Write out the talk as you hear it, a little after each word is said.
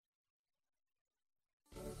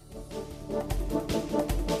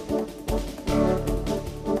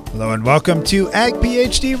Hello and welcome to Ag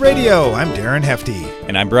PhD Radio. I'm Darren Hefty.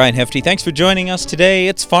 And I'm Brian Hefty. Thanks for joining us today.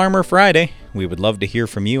 It's Farmer Friday. We would love to hear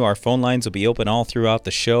from you. Our phone lines will be open all throughout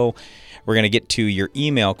the show. We're going to get to your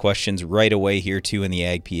email questions right away here, too, in the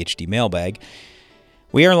Ag PhD mailbag.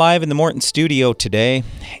 We are live in the Morton studio today,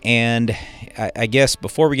 and I guess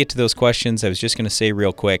before we get to those questions, I was just going to say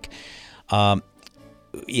real quick,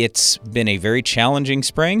 it's been a very challenging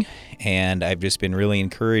spring, and I've just been really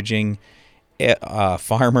encouraging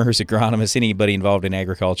farmers, agronomists, anybody involved in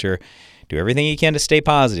agriculture, do everything you can to stay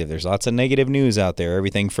positive. There's lots of negative news out there,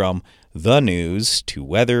 everything from the news to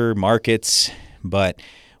weather, markets, but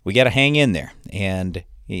we got to hang in there. And,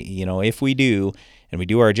 you know, if we do, and we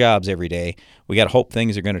do our jobs every day, we got to hope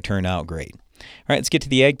things are going to turn out great. All right, let's get to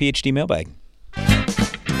the Ag PhD mailbag. It's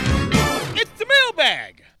the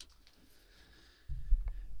mailbag.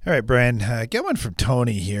 All right, Brian, I got one from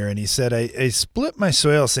Tony here, and he said, I split my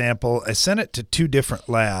soil sample. I sent it to two different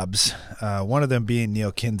labs, one of them being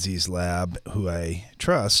Neil Kinsey's lab, who I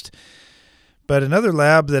trust, but another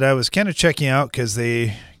lab that I was kind of checking out because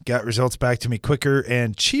they got results back to me quicker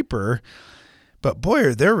and cheaper, but boy,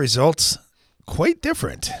 are their results quite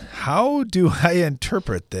different. How do I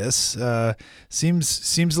interpret this? Seems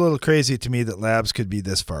a little crazy to me that labs could be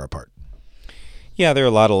this far apart. Yeah, there are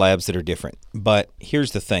a lot of labs that are different, but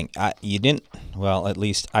here's the thing. At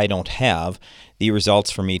least I don't have the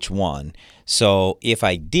results from each one. So if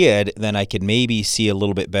I did, then I could maybe see a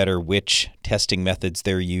little bit better which testing methods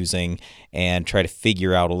they're using and try to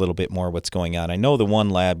figure out a little bit more what's going on. I know the one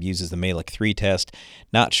lab uses the Mehlich 3 test,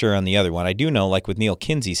 not sure on the other one. I do know, like with Neil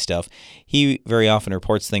Kinsey's stuff, he very often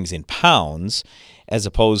reports things in pounds, as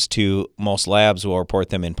opposed to most labs will report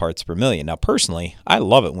them in parts per million. Now, personally, I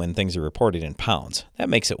love it when things are reported in pounds. That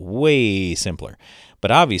makes it way simpler. But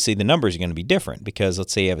obviously, the numbers are going to be different because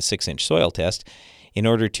let's say you have a 6-inch soil test. In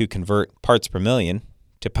order to convert parts per million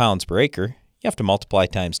to pounds per acre, you have to multiply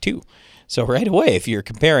times 2. So right away, if you're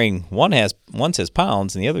comparing, one says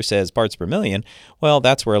pounds and the other says parts per million, well,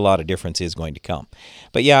 that's where a lot of difference is going to come.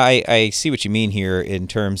 But yeah, I see what you mean here in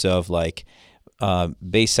terms of like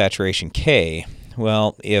base saturation K.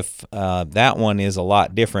 Well, if that one is a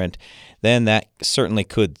lot different, then that certainly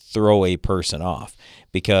could throw a person off.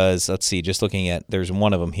 Because, let's see, just looking at, there's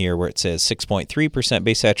one of them here where it says 6.3%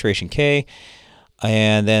 base saturation K,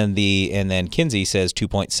 and then Kinsey says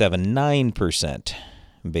 2.79%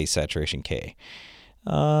 base saturation K.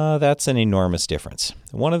 That's an enormous difference.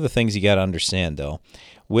 One of the things you got to understand, though,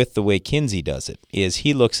 with the way Kinsey does it, is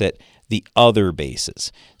he looks at the other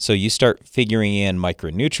bases. So you start figuring in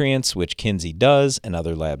micronutrients, which Kinsey does and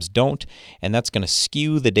other labs don't, and that's going to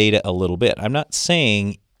skew the data a little bit. I'm not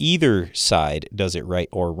saying either side does it right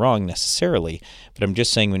or wrong necessarily, but I'm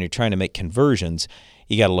just saying when you're trying to make conversions,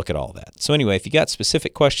 you got to look at all that. So anyway, if you got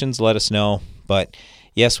specific questions, let us know. But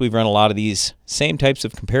yes, we've run a lot of these same types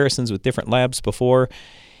of comparisons with different labs before.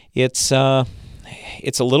 It's a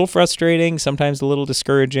little frustrating, sometimes a little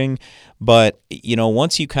discouraging, but you know,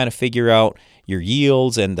 once you kind of figure out your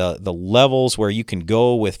yields and the levels where you can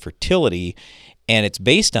go with fertility, and it's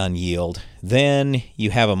based on yield, then you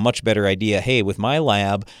have a much better idea, hey, with my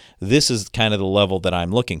lab, this is kind of the level that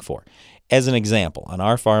I'm looking for. As an example, on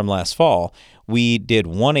our farm last fall, we did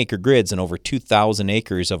 1-acre grids in over 2,000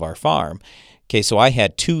 acres of our farm. Okay, so I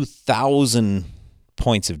had 2,000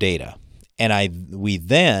 points of data, and we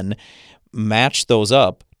then matched those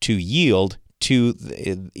up to yield to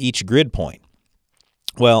each grid point.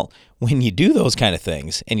 Well, when you do those kind of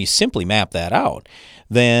things and you simply map that out,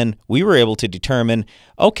 then we were able to determine,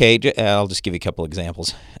 okay, I'll just give you a couple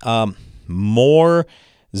examples. More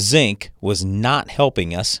zinc was not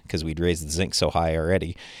helping us because we'd raised the zinc so high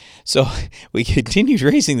already. So we continued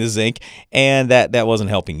raising the zinc, and that wasn't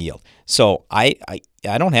helping yield. So I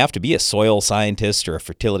don't have to be a soil scientist or a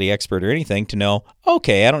fertility expert or anything to know,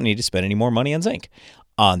 okay, I don't need to spend any more money on zinc.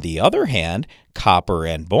 On the other hand, copper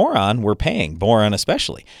and boron were paying, boron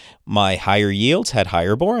especially. My higher yields had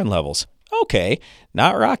higher boron levels. Okay,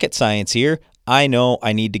 not rocket science here. I know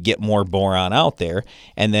I need to get more boron out there,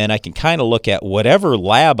 and then I can kind of look at whatever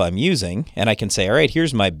lab I'm using, and I can say, all right,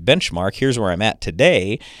 here's my benchmark, here's where I'm at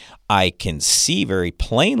today. I can see very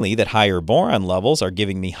plainly that higher boron levels are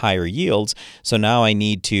giving me higher yields, so now I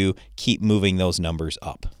need to keep moving those numbers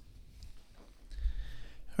up.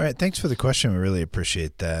 All right, thanks for the question. We really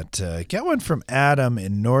appreciate that. Got one from Adam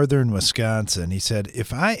in northern Wisconsin. He said,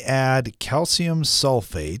 if I add calcium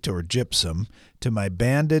sulfate or gypsum to my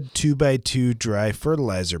banded 2x2 dry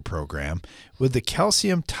fertilizer program, would the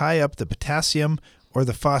calcium tie up the potassium or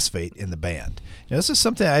the phosphate in the band? Now, this is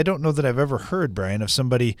something I don't know that I've ever heard, Brian, of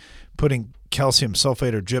somebody putting calcium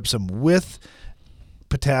sulfate or gypsum with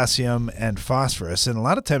potassium, and phosphorus. And a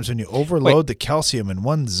lot of times when you overload the calcium in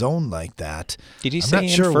one zone like that, Did he I'm say not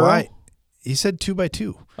sure inferro? why. He said 2 by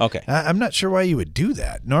 2. Okay. I'm not sure why you would do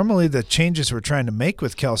that. Normally, the changes we're trying to make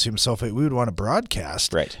with calcium sulfate, we would want to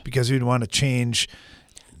broadcast, Right? Because we'd want to change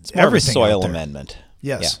It's more everything of a soil out there. amendment.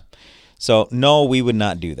 Yes. Yeah. So no, we would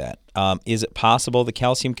not do that. Is it possible the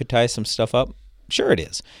calcium could tie some stuff up? Sure it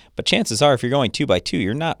is. But chances are if you're going 2 by 2,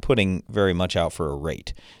 you're not putting very much out for a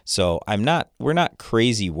rate. So we're not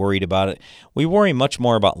crazy worried about it. We worry much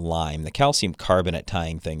more about lime, the calcium carbonate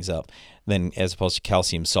tying things up, than as opposed to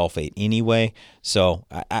calcium sulfate anyway. So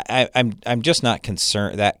I'm just not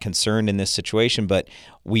concerned in this situation, but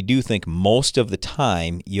we do think most of the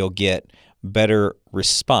time you'll get better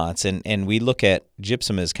response, and we look at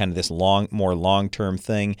gypsum as kind of this more long-term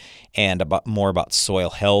thing, and more about soil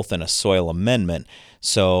health and a soil amendment.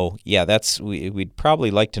 So yeah, we'd probably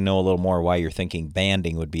like to know a little more why you're thinking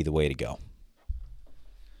banding would be the way to go.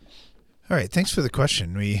 All right, thanks for the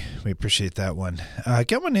question. We appreciate that one.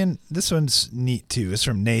 Got one in. This one's neat too. It's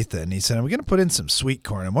from Nathan. He said, "I'm going to put in some sweet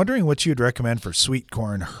corn. I'm wondering what you'd recommend for sweet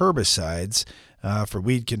corn herbicides for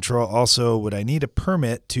weed control. Also, would I need a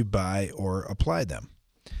permit to buy or apply them?"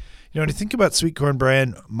 When you think about sweet corn,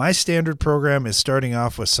 Brian, my standard program is starting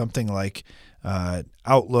off with something like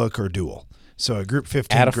Outlook or Dual. So a Group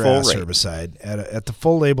 15 at a grass full rate. herbicide at the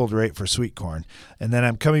full labeled rate for sweet corn. And then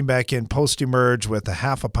I'm coming back in post-emerge with a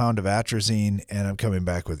half a pound of atrazine, and I'm coming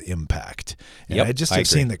back with Impact. And Yep, I just I have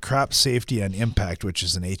agree. seen the crop safety on Impact, which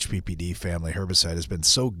is an HPPD family herbicide, has been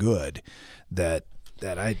so good that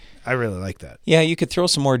I really like that. Yeah, you could throw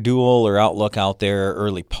some more Dual or Outlook out there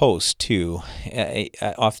early post too.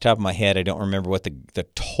 Off the top of my head, I don't remember what the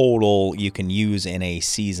total you can use in a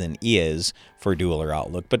season is for Dual or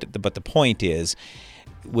Outlook. But the point is,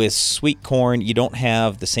 with sweet corn, you don't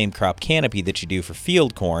have the same crop canopy that you do for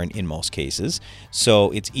field corn in most cases.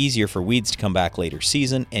 So it's easier for weeds to come back later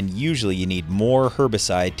season, and usually you need more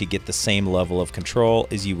herbicide to get the same level of control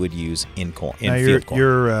as you would use in field corn.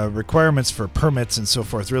 Your requirements for permits and so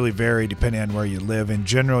forth really vary depending on where you live. In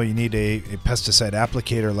general, you need a pesticide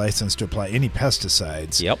applicator license to apply any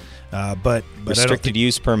pesticides. Yep. But Restricted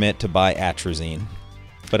use permit to buy atrazine.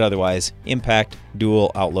 But otherwise, Impact,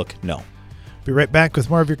 Dual, Outlook, no. Be right back with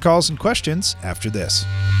more of your calls and questions after this.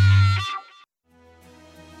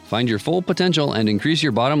 Find your full potential and increase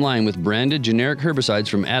your bottom line with branded generic herbicides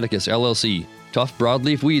from Atticus LLC. Tough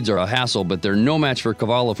broadleaf weeds are a hassle, but they're no match for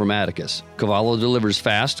Cavallo from Atticus. Cavallo delivers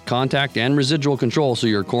fast, contact, and residual control so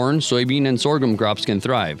your corn, soybean, and sorghum crops can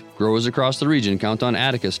thrive. Growers across the region count on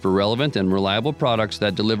Atticus for relevant and reliable products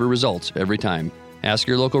that deliver results every time. Ask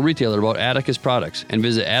your local retailer about Atticus products and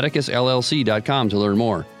visit atticusllc.com to learn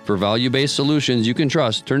more. For value-based solutions you can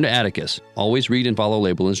trust, turn to Atticus. Always read and follow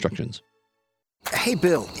label instructions. Hey,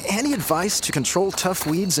 Bill, any advice to control tough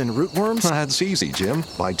weeds and rootworms? That's easy, Jim.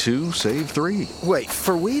 Buy 2, save 3. Wait,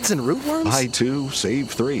 for weeds and rootworms? Buy 2, save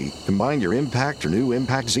 3. Combine your Impact or new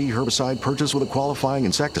Impact Z herbicide purchase with a qualifying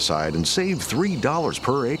insecticide and save $3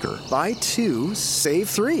 per acre. Buy 2, save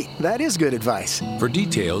 3. That is good advice. For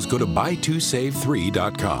details, go to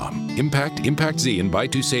buy2save3.com. Impact, Impact Z, and Buy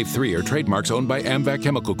 2 Save 3 are trademarks owned by Amvac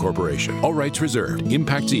Chemical Corporation. All rights reserved.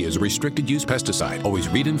 Impact Z is a restricted use pesticide. Always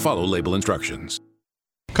read and follow label instructions.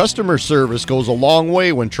 Customer service goes a long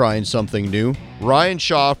way when trying something new. Ryan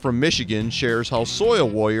Shaw from Michigan shares how Soil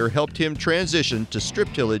Warrior helped him transition to strip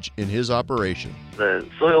tillage in his operation. The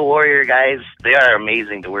Soil Warrior guys, they are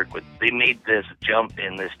amazing to work with. They made this jump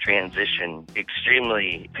in this transition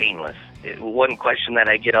extremely painless. One question that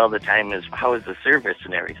I get all the time is, how is the service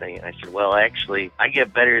and everything? And I said, well, actually, I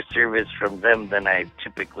get better service from them than I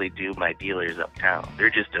typically do my dealers uptown. They're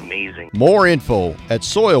just amazing. More info at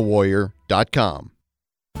soilwarrior.com.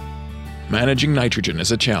 Managing nitrogen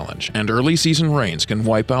is a challenge, and early season rains can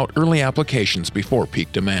wipe out early applications before peak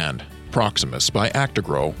demand. Proximus by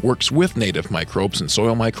Actigrow works with native microbes and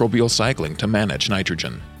soil microbial cycling to manage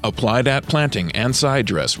nitrogen. Applied at planting and side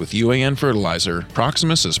dress with UAN fertilizer,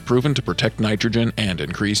 Proximus is proven to protect nitrogen and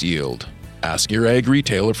increase yield. Ask your ag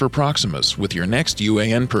retailer for Proximus with your next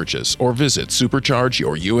UAN purchase or visit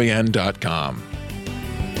superchargeyouruan.com.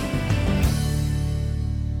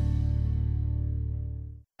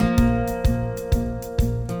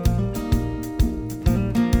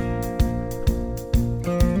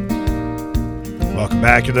 Welcome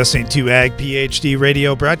back. You're listening to Ag PhD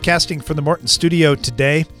Radio, broadcasting from the Morton studio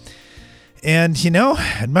today. And,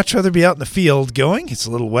 I'd much rather be out in the field going. It's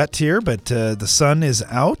a little wet here, but the sun is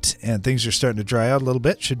out and things are starting to dry out a little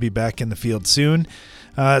bit. Should be back in the field soon.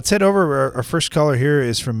 Let's head over. Our first caller here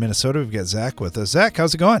is from Minnesota. We've got Zach with us. Zach,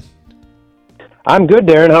 how's it going? I'm good,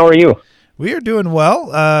 Darren. How are you? We are doing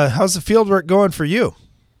well. How's the field work going for you?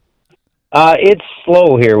 It's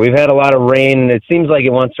slow here. We've had a lot of rain. It seems like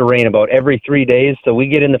it wants to rain about every 3 days. So we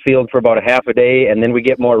get in the field for about a half a day, and then we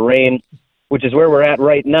get more rain, which is where we're at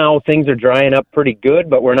right now. Things are drying up pretty good,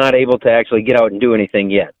 but we're not able to actually get out and do anything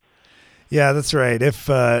yet. Yeah, that's right.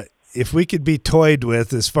 If we could be toyed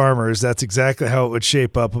with as farmers, that's exactly how it would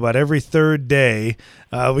shape up. About every third day,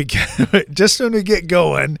 just when we get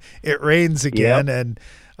going, it rains again, and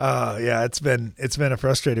it's been a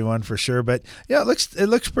frustrating one for sure. But yeah, it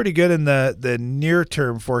looks pretty good in the near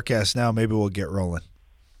term forecast now. Maybe we'll get rolling.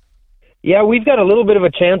 Yeah, we've got a little bit of a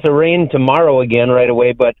chance of rain tomorrow again right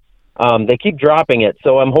away, but they keep dropping it.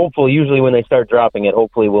 So I'm hopeful. Usually when they start dropping it,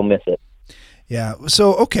 hopefully we'll miss it. Yeah.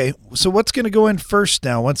 So what's going to go in first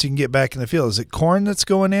now once you can get back in the field? Is it corn that's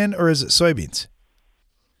going in, or is it soybeans?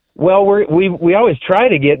 Well, we always try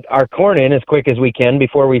to get our corn in as quick as we can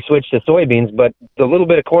before we switch to soybeans, but the little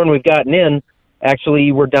bit of corn we've gotten in,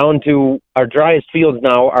 actually we're down to our driest fields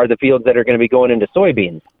now are the fields that are going to be going into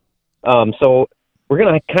soybeans. So we're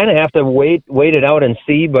going to kind of have to wait it out and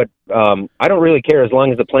see, but I don't really care as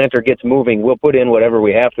long as the planter gets moving. We'll put in whatever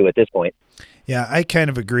we have to at this point. Yeah, I kind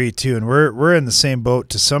of agree too, and we're in the same boat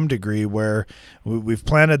to some degree where we've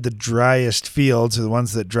planted the driest fields, or the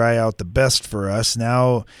ones that dry out the best for us.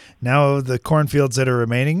 Now the cornfields that are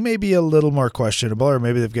remaining may be a little more questionable, or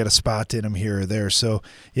maybe they've got a spot in them here or there. So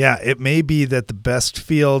yeah, it may be that the best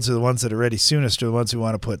fields are the ones that are ready soonest, or the ones we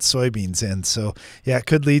want to put soybeans in. So yeah, it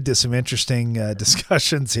could lead to some interesting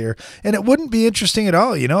discussions here, and it wouldn't be interesting at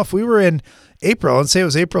all, if we were in April and say it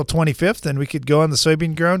was April 25th and we could go on the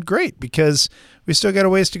soybean ground, great, because we still got a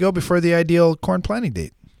ways to go before the ideal corn planting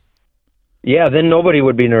date. Yeah, then nobody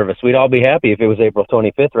would be nervous. We'd all be happy if it was April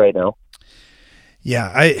 25th right now.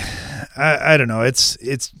 Yeah, I don't know. It's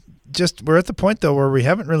just, we're at the point though where we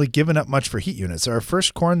haven't really given up much for heat units. Our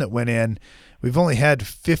first corn that went in, we've only had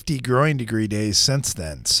 50 growing degree days since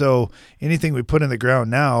then. So anything we put in the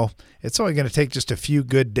ground now, it's only going to take just a few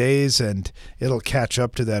good days, and it'll catch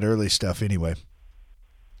up to that early stuff anyway.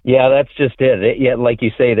 Yeah, that's just it. Yeah, like you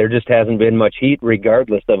say, there just hasn't been much heat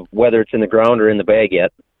regardless of whether it's in the ground or in the bag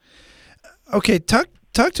yet. Okay, talk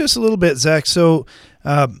to us a little bit, Zach. So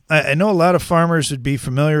I know a lot of farmers would be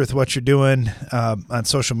familiar with what you're doing on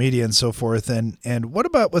social media and so forth. And what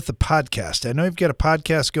about with the podcast? I know you've got a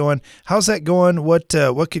podcast going. How's that going? What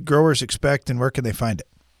could growers expect, and where can they find it?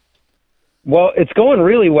 Well, it's going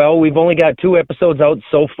really well. We've only got 2 episodes out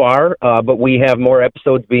so far, but we have more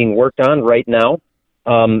episodes being worked on right now.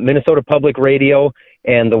 Minnesota Public Radio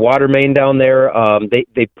and the water main down there,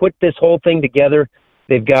 they put this whole thing together.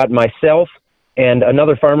 They've got myself and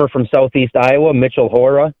another farmer from southeast Iowa, Mitchell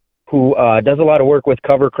Hora, who does a lot of work with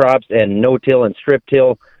cover crops and no-till and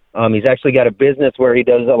strip-till. He's actually got a business where he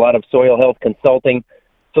does a lot of soil health consulting.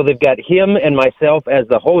 So they've got him and myself as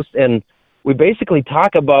the host, and we basically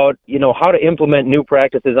talk about, how to implement new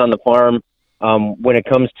practices on the farm when it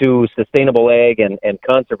comes to sustainable ag and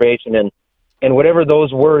conservation and whatever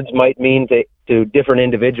those words might mean to different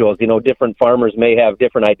individuals. Different farmers may have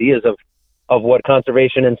different ideas of what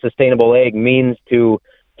conservation and sustainable ag means to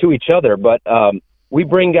each other. But we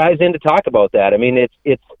bring guys in to talk about that. I mean,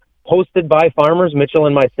 it's hosted by farmers, Mitchell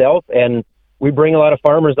and myself, and we bring a lot of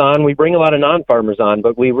farmers on. We bring a lot of non-farmers on,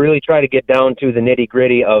 but we really try to get down to the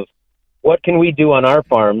nitty-gritty of what can we do on our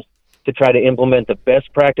farms to try to implement the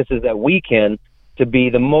best practices that we can to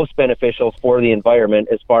be the most beneficial for the environment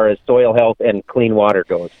as far as soil health and clean water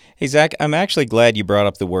goes. Hey, Zach, I'm actually glad you brought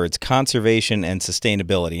up the words conservation and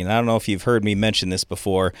sustainability. And I don't know if you've heard me mention this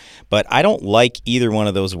before, but I don't like either one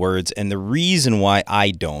of those words. And the reason why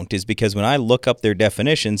I don't is because when I look up their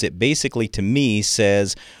definitions, it basically to me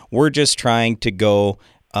says we're just trying to go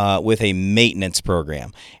with a maintenance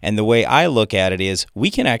program. And the way I look at it is we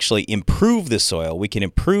can actually improve the soil, we can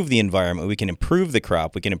improve the environment, we can improve the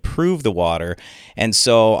crop, we can improve the water. And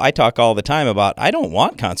so I talk all the time about I don't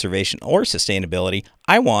want conservation or sustainability,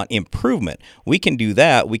 I want improvement. We can do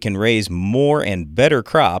that, we can raise more and better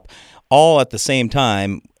crop all at the same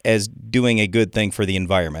time as doing a good thing for the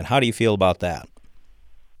environment. How do you feel about that?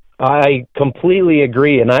 I completely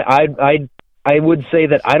agree. And I would say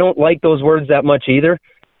that I don't like those words that much either.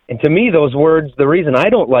 And to me, those words, the reason I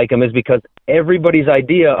don't like them is because everybody's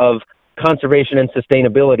idea of conservation and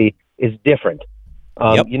sustainability is different.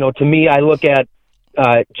 To me, I look at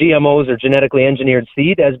GMOs or genetically engineered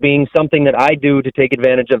seed as being something that I do to take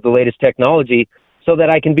advantage of the latest technology so that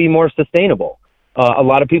I can be more sustainable. A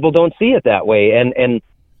lot of people don't see it that way. And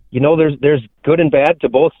there's good and bad to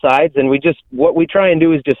both sides. And what we try and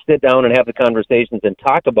do is just sit down and have the conversations and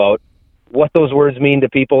talk about what those words mean to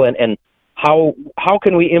people and how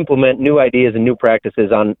can we implement new ideas and new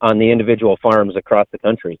practices on the individual farms across the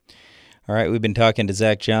country. All right, we've been talking to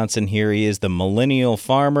Zach Johnson here. He is the Millennial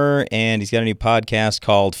Farmer, and he's got a new podcast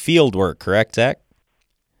called Fieldwork, correct, Zach?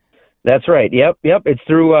 That's right. Yep. It's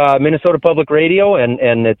through Minnesota Public Radio, and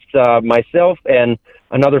it's myself and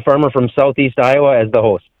another farmer from Southeast Iowa as the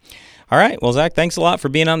host. All right. Well, Zach, thanks a lot for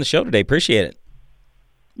being on the show today. Appreciate it.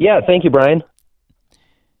 Yeah, thank you, Brian. All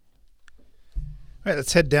right,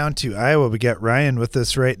 let's head down to Iowa. We got Ryan with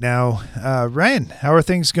us right now. Ryan, how are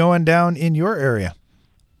things going down in your area?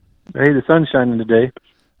 Hey, the sun's shining today.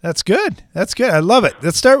 That's good. I love it.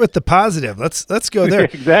 Let's start with the positive. Let's go there.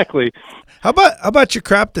 Exactly. How about your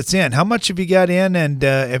crop that's in? How much have you got in, and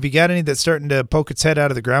have you got any that's starting to poke its head out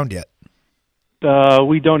of the ground yet?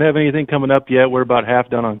 We don't have anything coming up yet. We're about half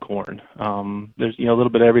done on corn. There's a little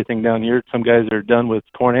bit of everything down here. Some guys are done with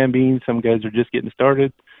corn and beans. Some guys are just getting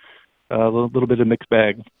started. A little bit of a mixed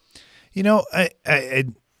bag. I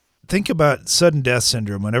think about sudden death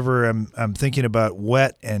syndrome whenever I'm thinking about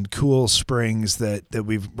wet and cool springs that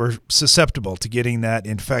we're susceptible to getting that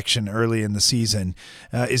infection early in the season.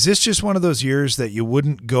 Is this just one of those years that you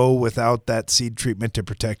wouldn't go without that seed treatment to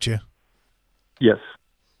protect you? Yes.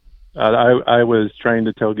 I was trying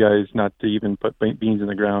to tell guys not to even put beans in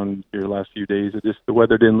the ground your last few days. The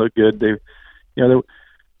weather didn't look good. They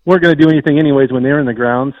weren't going to do anything anyways when they're in the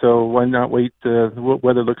ground, so why not wait?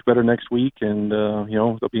 Weather looks better next week, and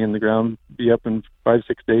they'll be in the ground, be up in 5-6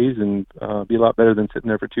 days, and be a lot better than sitting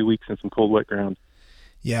there for 2 weeks in some cold, wet ground.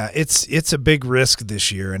 Yeah, it's a big risk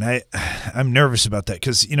this year, and I'm nervous about that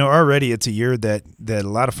because already it's a year that a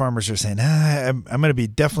lot of farmers are saying I'm going to be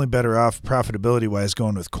definitely better off profitability wise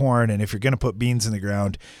going with corn, and if you're going to put beans in the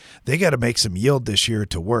ground, they got to make some yield this year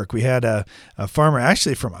to work. We had a farmer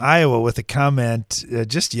actually from Iowa with a comment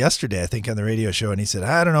just yesterday, I think, on the radio show, and he said,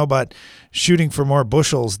 I don't know about shooting for more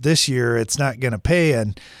bushels this year. It's not going to pay,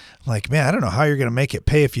 and I'm like, man, I don't know how you're going to make it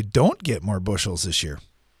pay if you don't get more bushels this year.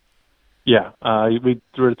 Yeah, we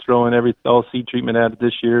were throwing all seed treatment at it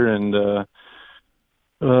this year, and you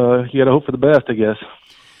got to hope for the best, I guess.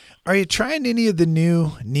 Are you trying any of the new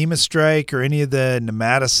NemaStrike or any of the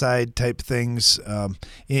nematicide type things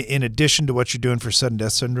in addition to what you're doing for sudden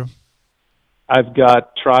death syndrome? I've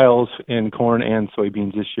got trials in corn and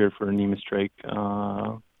soybeans this year for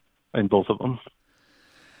NemaStrike in both of them.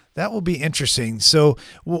 That will be interesting. So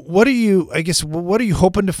what are you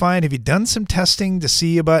hoping to find? Have you done some testing to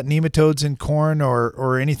see about nematodes in corn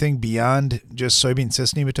or anything beyond just soybean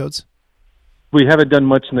cyst nematodes? We haven't done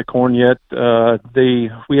much in the corn yet.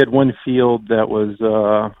 We had one field that was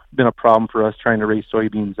been a problem for us trying to raise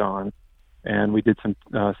soybeans on, and we did some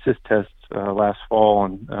cyst tests last fall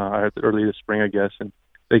and early this spring, I guess, and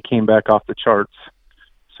they came back off the charts.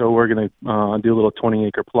 So we're going to do a little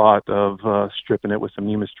 20-acre plot of stripping it with some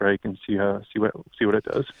NemaStrike and see what it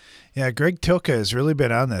does. Yeah, Greg Tilka has really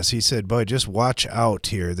been on this. He said, "Boy, just watch out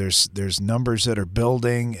here. There's numbers that are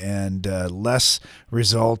building and less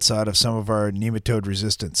results out of some of our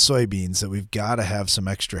nematode-resistant soybeans that we've got to have some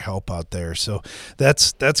extra help out there." So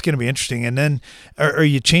that's going to be interesting. And then, are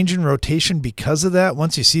you changing rotation because of that?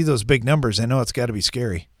 Once you see those big numbers, I know it's got to be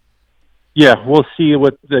scary. Yeah, we'll see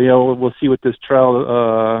what this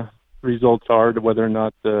trial results are, to whether or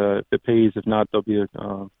not it pays. If not, there'll be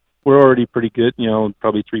we're already pretty good,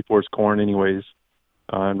 probably 3/4 corn anyways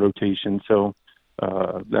in rotation. So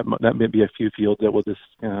that may be a few fields that we'll just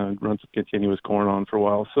run some continuous corn on for a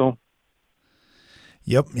while. So.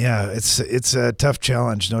 Yep. Yeah, it's a tough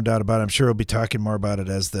challenge, no doubt about it. I'm sure we'll be talking more about it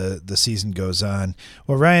as the season goes on.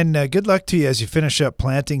 Well, Ryan, good luck to you as you finish up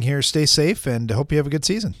planting here. Stay safe, and hope you have a good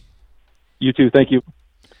season. You too. Thank you.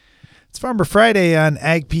 It's Farmer Friday on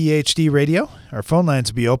Ag PhD Radio. Our phone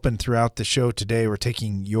lines will be open throughout the show today. We're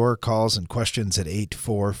taking your calls and questions at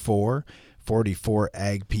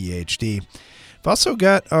 844-44-AG-PhD. We've also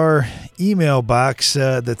got our email box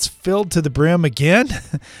that's filled to the brim again.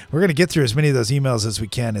 We're going to get through as many of those emails as we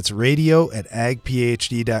can. It's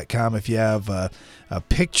radio@agphd.com. If you have a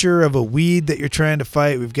picture of a weed that you're trying to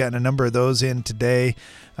fight, we've gotten a number of those in today.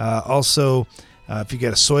 Also, if you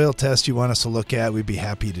got a soil test you want us to look at, we'd be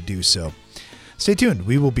happy to do so. Stay tuned.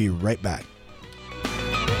 We will be right back.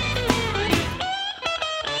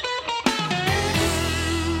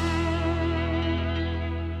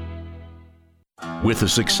 With the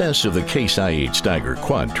success of the Case IH Steiger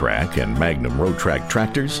Quad Track and Magnum Road Track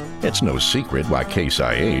tractors, it's no secret why Case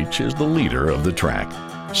IH is the leader of the track.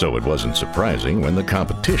 So it wasn't surprising when the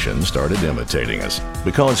competition started imitating us,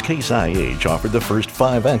 because Case IH offered the first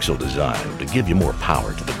 5-axle design to give you more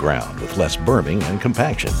power to the ground with less berming and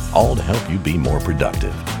compaction, all to help you be more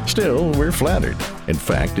productive. Still, we're flattered. In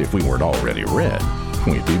fact, if we weren't already red,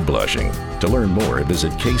 we'd be blushing. To learn more,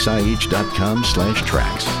 visit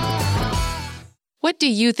caseih.com/tracks. What do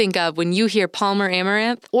you think of when you hear Palmer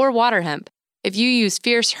Amaranth or water hemp? If you use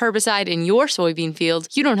Fierce herbicide in your soybean field,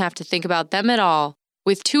 you don't have to think about them at all.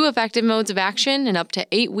 With 2 effective modes of action and up to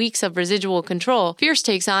 8 weeks of residual control, Fierce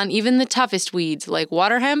takes on even the toughest weeds like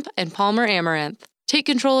water hemp and Palmer Amaranth. Take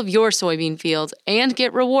control of your soybean field and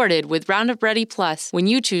get rewarded with Roundup Ready Plus when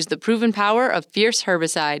you choose the proven power of Fierce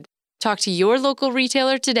herbicide. Talk to your local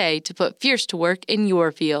retailer today to put Fierce to work in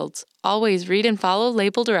your fields. Always read and follow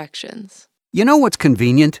label directions. You know what's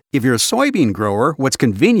convenient? If you're a soybean grower, what's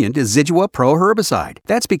convenient is Zidua Pro herbicide.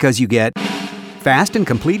 That's because you get fast and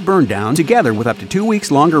complete burn down together with up to 2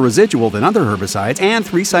 weeks longer residual than other herbicides and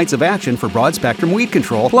 3 sites of action for broad-spectrum weed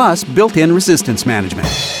control, plus built-in resistance management.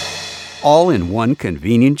 All in one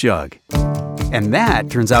convenient jug. And that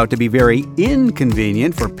turns out to be very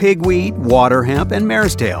inconvenient for pigweed, water hemp, and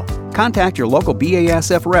mare's tail. Contact your local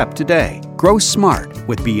BASF rep today. Grow smart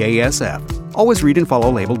with BASF. Always read and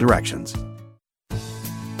follow label directions.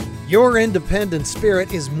 Your independent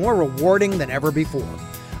spirit is more rewarding than ever before.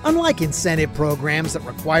 Unlike incentive programs that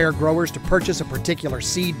require growers to purchase a particular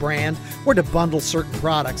seed brand or to bundle certain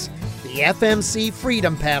products, the FMC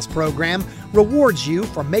Freedom Pass program rewards you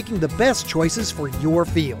for making the best choices for your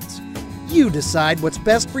fields. You decide what's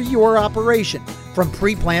best for your operation, from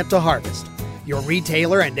pre-plant to harvest. Your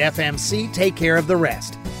retailer and FMC take care of the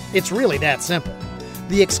rest. It's really that simple.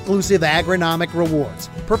 The exclusive agronomic rewards,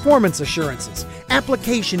 performance assurances,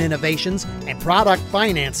 application innovations, and product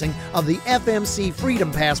financing of the FMC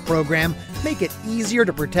Freedom Pass program make it easier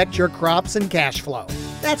to protect your crops and cash flow.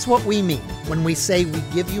 That's what we mean when we say we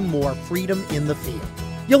give you more freedom in the field.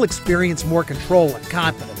 You'll experience more control and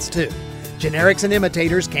confidence, too. Generics and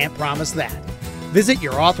imitators can't promise that. Visit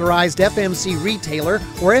your authorized FMC retailer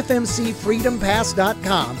or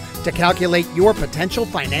FMCFreedomPass.com to calculate your potential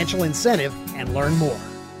financial incentive and learn more.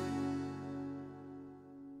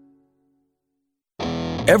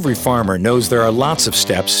 Every farmer knows there are lots of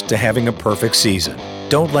steps to having a perfect season.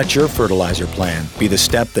 Don't let your fertilizer plan be the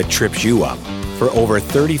step that trips you up. For over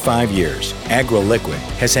 35 years, AgroLiquid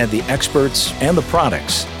has had the experts and the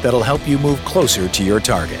products that'll help you move closer to your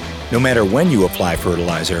target. No matter when you apply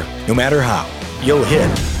fertilizer, no matter how, you'll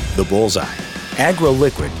hit the bullseye.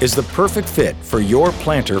 AgroLiquid is the perfect fit for your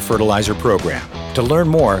planter fertilizer program. To learn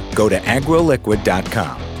more, go to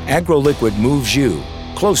agroliquid.com. AgroLiquid moves you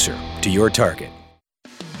closer to your target.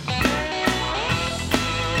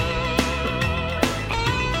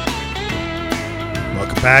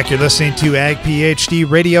 Welcome back. You're listening to Ag PhD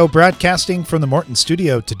Radio, broadcasting from the Morton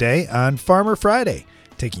studio today on Farmer Friday.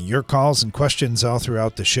 Taking your calls and questions all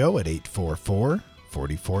throughout the show at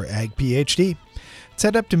 844-44-AG-PhD. Let's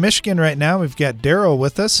head up to Michigan right now. We've got Daryl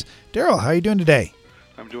with us. Daryl, how are you doing today?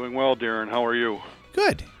 I'm doing well, Darren. How are you?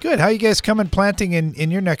 Good, good. How are you guys coming planting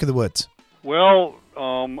in your neck of the woods? Well,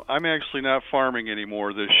 I'm actually not farming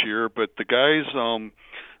anymore this year, but the guys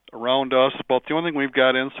around us, about the only thing we've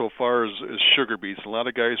got in so far is sugar beets. A lot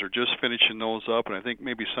of guys are just finishing those up, and I think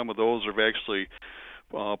maybe some of those have actually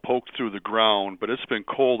poked through the ground, but it's been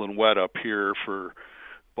cold and wet up here for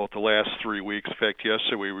about the last 3 weeks. In fact,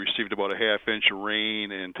 yesterday we received about a half inch of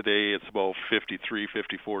rain, and today it's about 53,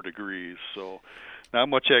 54 degrees, so not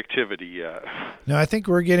much activity yet. No, I think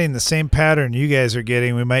we're getting the same pattern you guys are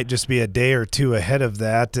getting. We might just be a day or two ahead of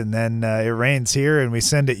that, and then it rains here, and we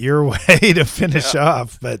send it your way to finish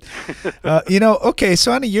off. But, okay,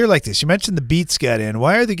 so on a year like this, you mentioned the beets got in.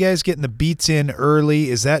 Why are the guys getting the beets in early?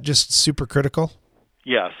 Is that just super critical?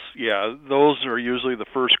 Yes, yeah. Those are usually the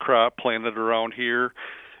first crop planted around here,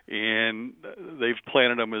 and they've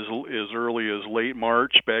planted them as early as late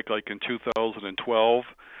March, back like in 2012.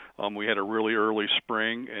 We had a really early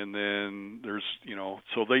spring, and then there's,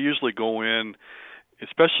 so they usually go in,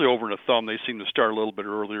 especially over in the thumb, they seem to start a little bit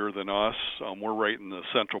earlier than us. We're right in the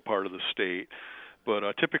central part of the state.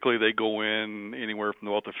 But typically they go in anywhere from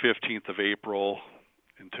about the 15th of April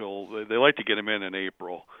until, they like to get them in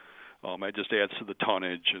April. It just adds to the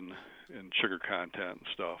tonnage and sugar content and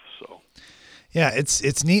stuff. So, yeah,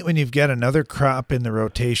 it's neat when you've got another crop in the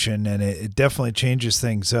rotation, and it definitely changes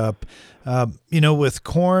things up. With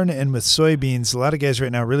corn and with soybeans, a lot of guys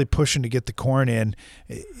right now are really pushing to get the corn in.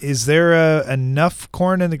 Is there enough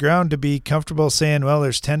corn in the ground to be comfortable saying, well,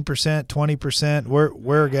 there's 10%, 20%?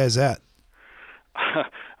 Where are guys at?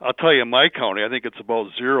 I'll tell you, in my county, I think it's about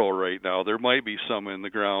 0 right now. There might be some in the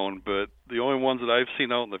ground, but the only ones that I've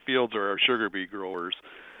seen out in the fields are our sugar beet growers.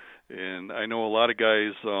 And I know a lot of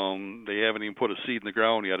guys, they haven't even put a seed in the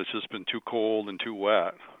ground yet. It's just been too cold and too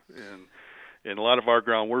wet. And a lot of our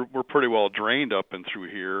ground, we're pretty well drained up and through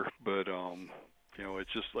here, but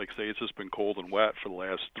it's just like I say, it's just been cold and wet for the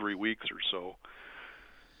last 3 weeks or so.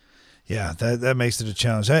 Yeah, that makes it a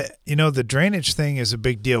challenge. The drainage thing is a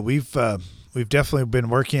big deal. We've definitely been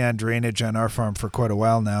working on drainage on our farm for quite a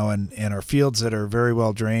while now, and our fields that are very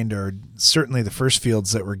well drained are certainly the first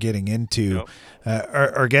fields that we're getting into. Yep.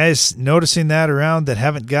 Are guys noticing that around that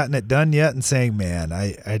haven't gotten it done yet and saying, man,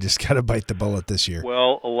 I just got to bite the bullet this year?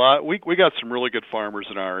 Well, a lot. We got some really good farmers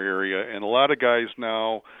in our area, and a lot of guys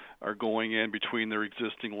now are going in between their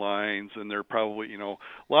existing lines, and they're probably, a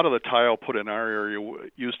lot of the tile put in our area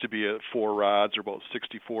used to be at 4 rods or about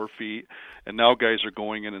 64 feet, and now guys are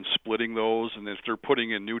going in and splitting those, and if they're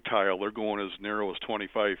putting in new tile, they're going as narrow as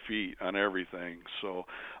 25 feet on everything. So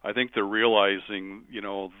I think they're realizing,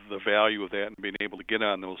 the value of that and being able to get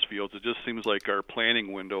on those fields. It just seems like our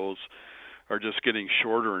planting windows are just getting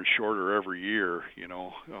shorter and shorter every year,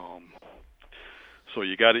 So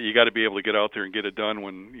you got to be able to get out there and get it done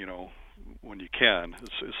when you can,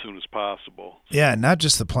 as soon as possible. Yeah, not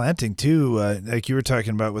just the planting too. Like you were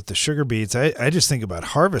talking about with the sugar beets, I just think about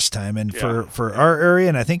harvest time, and for our area,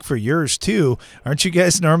 and I think for yours too. Aren't you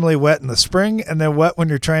guys normally wet in the spring and then wet when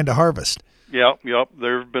you're trying to harvest? Yep.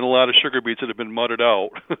 There have been a lot of sugar beets that have been mudded out.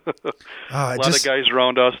 A lot of guys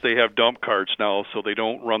around us, they have dump carts now, so they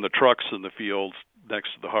don't run the trucks in the fields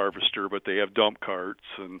next to the harvester, but they have dump carts,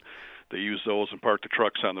 and they use those and park the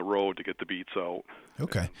trucks on the road to get the beets out.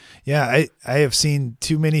 Okay. Yeah, I have seen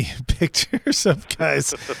too many pictures of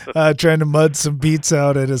guys trying to mud some beets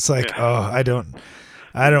out, and it's like, I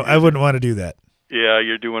wouldn't want to do that. Yeah,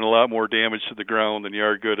 you're doing a lot more damage to the ground than you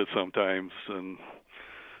are good at sometimes,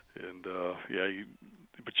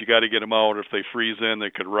 but you got to get them out. If they freeze in, they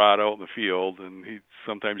could rot out in the field, and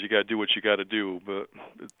sometimes you got to do what you got to do, but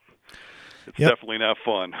it's definitely not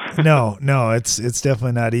fun. No, it's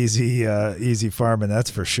definitely not easy farming,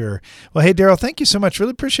 that's for sure. Well, hey, Darrell, thank you so much.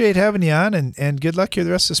 Really appreciate having you on, and good luck here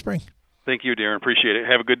the rest of the spring. Thank you, Darren. Appreciate it.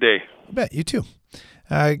 Have a good day. I bet. You too.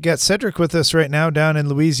 Got Cedric with us right now down in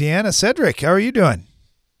Louisiana. Cedric, how are you doing?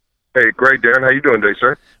 Hey, great, Darren. How you doing today,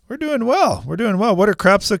 sir? We're doing well. What are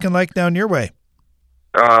crops looking like down your way?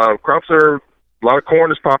 Crops are, a lot of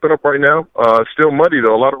corn is popping up right now. Still muddy,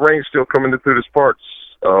 though. A lot of rain still coming through this parts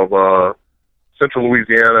of central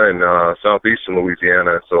Louisiana and southeastern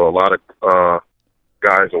Louisiana. So a lot of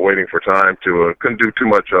guys are waiting for time to couldn't do too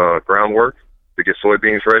much groundwork to get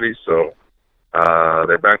soybeans ready. So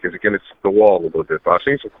their back is against the wall a little bit. But I've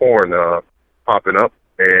seen some corn popping up.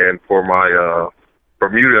 And for my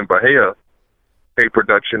Bermuda and Bahia hay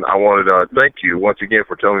production, I wanted to thank you once again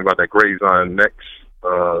for telling me about that Grazon Next.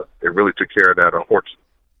 It really took care of that horse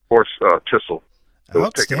thistle that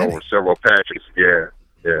was taking over several patches. Yeah.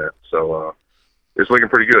 So it's looking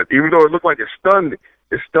pretty good. Even though it looked like it stunned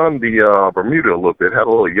the Bermuda a little bit. It had a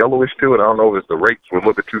little yellowish to it. I don't know if the rates were a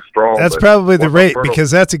little bit too strong. That's probably the rate,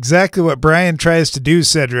 because that's exactly what Brian tries to do,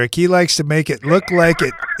 Cedric. He likes to make it look like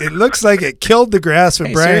it looks like it killed the grass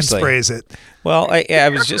when Brian sprays it. Well, I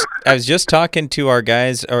was just talking to our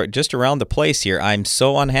guys just around the place here. I'm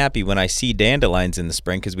so unhappy when I see dandelions in the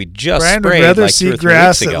spring because we just Brian sprayed would rather like 2 or 3 see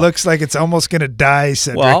grass weeks ago. that looks like it's almost going to die,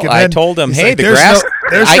 Cedric. Well, I told him, hey, the there's grass.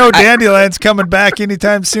 There's no dandelions coming back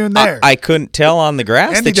anytime soon there. I couldn't tell on the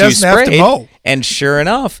grass and that he you doesn't have to sprayed. mow. And sure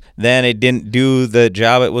enough, then it didn't do the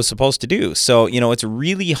job it was supposed to do. So, it's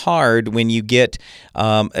really hard when you get,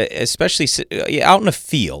 especially out in a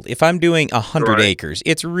field. If I'm doing 100 acres,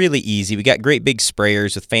 it's really easy. We got great big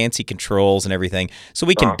sprayers with fancy controls and everything, so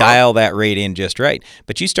we can dial that rate in just right.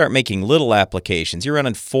 But you start making little applications. You're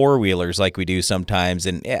running 4-wheelers like we do sometimes,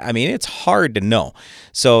 and it's hard to know.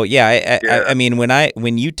 So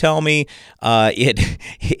when you tell me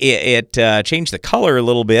it changed the color a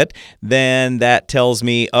little bit, then that tells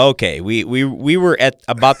me, okay, we were at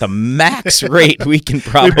about the max rate we can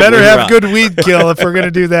probably We better have run. good weed kill if we're going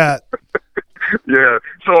to do that. Yeah.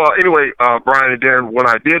 So anyway, Brian and Darren, when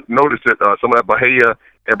I did notice that some of that Bahia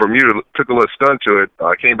and Bermuda took a little stun to it,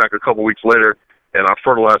 I came back a couple weeks later and I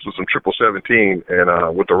fertilized with some 1717,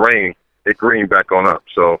 and with the rain, it greened back on up,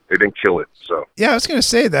 so it didn't kill it. So yeah, I was going to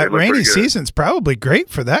say that rainy season's probably great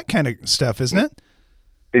for that kind of stuff, isn't it?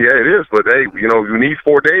 Yeah, it is. But hey, you need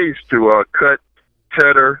 4 days to cut,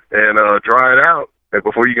 tether, and dry it out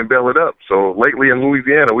before you can bale it up. So lately in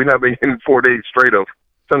Louisiana, we've not been getting 4 days straight of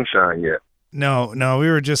sunshine yet. No, we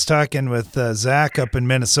were just talking with Zach up in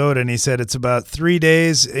Minnesota, and he said it's about 3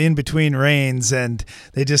 days in between rains, and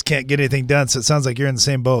they just can't get anything done. So it sounds like you're in the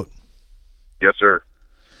same boat. Yes, sir.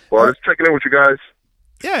 Well, just checking in with you guys.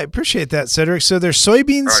 Yeah, I appreciate that, Cedric. So there's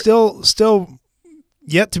soybeans still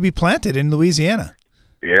yet to be planted in Louisiana.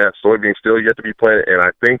 Yeah, soybeans still yet to be planted, and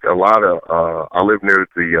I think a lot of I live near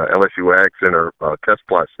the LSU Ag Center test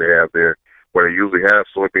plots they have there, where they usually have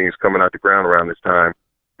soybeans coming out the ground around this time.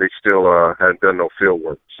 they still hadn't done no field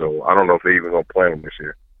work. So I don't know if they're even going to plant them this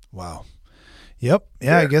year. Wow. Yep.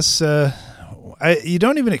 Yeah. I guess you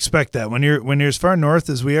don't even expect that when you're as far north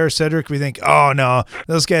as we are, Cedric. We think, oh no,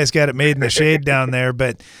 those guys got it made in the shade down there.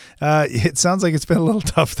 But it sounds like it's been a little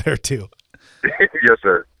tough there too. Yes,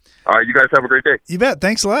 sir. All right, you guys have a great day. You bet.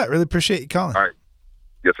 Thanks a lot. Really appreciate you calling. All right.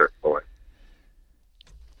 Yes, sir. Bye.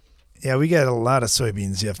 Yeah, we got a lot of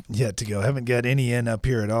soybeans yet to go. Haven't got any in up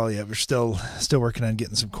here at all yet. We're still working on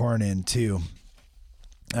getting some corn in too.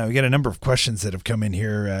 We got a number of questions that have come in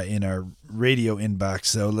here in our radio inbox,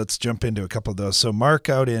 so let's jump into a couple of those. So Mark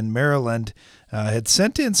out in Maryland had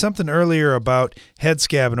sent in something earlier about head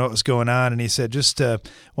scab and what was going on, and he said just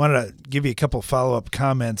wanted to give you a couple follow-up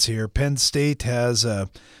comments here. Penn State has a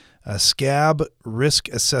scab risk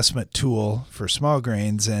assessment tool for small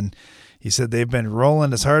grains, and he said they've been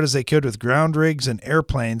rolling as hard as they could with ground rigs and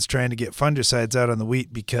airplanes trying to get fungicides out on the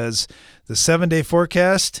wheat because the 7-day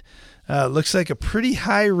forecast looks like a pretty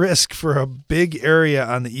high risk for a big area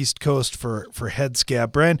on the East Coast for head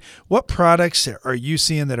scab. Brian, what products are you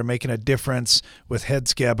seeing that are making a difference with head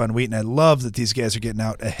scab on wheat? And I love that these guys are getting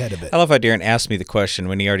out ahead of it. I love how Darren asked me the question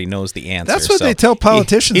when he already knows the answer. That's what they tell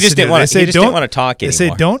politicians. He just didn't want to talk anymore. They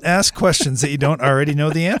say don't ask questions that you don't already know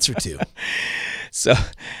the answer to.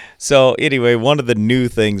 So anyway, one of the new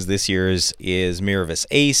things this year is Miravis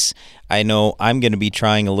Ace. I know I'm going to be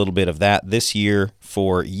trying a little bit of that this year.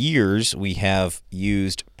 For years, we have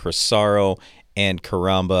used Prosaro and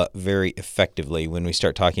Caramba very effectively when we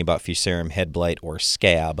start talking about Fusarium head blight or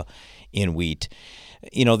scab in wheat.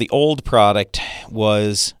 You know, the old product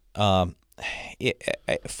was Folicure,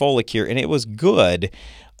 and it was good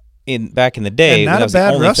back in the day. And not a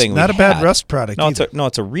bad rust product. No,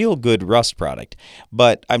 it's a real good rust product.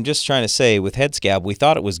 But I'm just trying to say, with head scab, we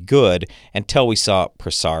thought it was good until we saw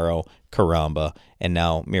Prosaro, Caramba, and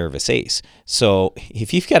now Miravis Ace. So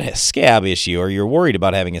if you've got a scab issue or you're worried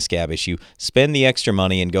about having a scab issue, spend the extra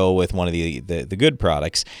money and go with one of the good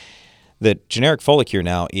products. The generic Folicure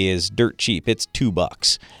now is dirt cheap. It's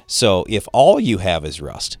 $2. So if all you have is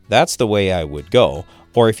rust, that's the way I would go.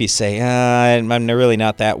 Or if you say, I'm really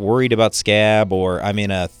not that worried about scab, or I'm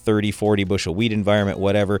in a 30, 40 bushel wheat environment,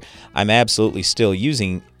 whatever, I'm absolutely still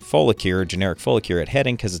using Folicure, generic Folicure at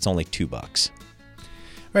heading because it's only $2.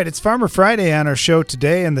 Right, it's Farmer Friday on our show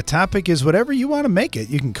today, and the topic is whatever you want to make it.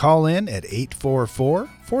 You can call in at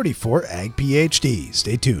 844-44-AG-PHD.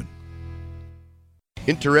 Stay tuned.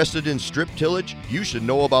 Interested in strip tillage? You should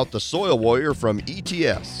know about the Soil Warrior from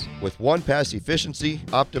ETS. With one-pass efficiency,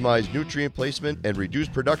 optimized nutrient placement, and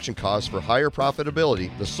reduced production costs for higher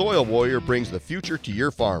profitability, the Soil Warrior brings the future to your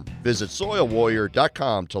farm. Visit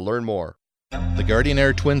soilwarrior.com to learn more. The Guardian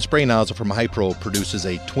Air Twin Spray Nozzle from Hypro produces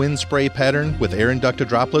a twin spray pattern with air-inducted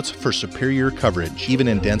droplets for superior coverage, even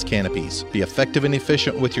in dense canopies. Be effective and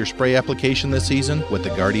efficient with your spray application this season with the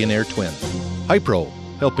Guardian Air Twin. Hypro,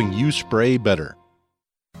 helping you spray better.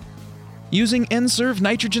 Using N-Serve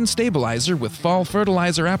nitrogen stabilizer with fall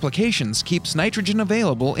fertilizer applications keeps nitrogen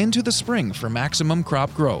available into the spring for maximum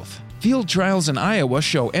crop growth. Field trials in Iowa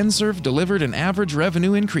show N-Serve delivered an average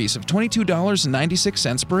revenue increase of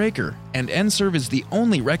 $22.96 per acre, and N-Serve is the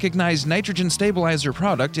only recognized nitrogen stabilizer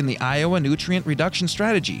product in the Iowa Nutrient Reduction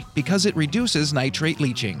Strategy because it reduces nitrate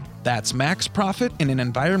leaching. That's max profit in an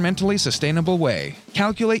environmentally sustainable way.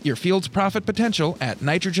 Calculate your field's profit potential at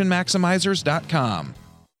nitrogenmaximizers.com.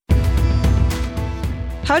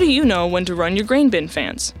 How do you know when to run your grain bin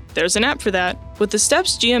fans? There's an app for that. With the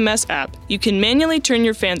Steps GMS app, you can manually turn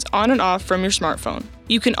your fans on and off from your smartphone.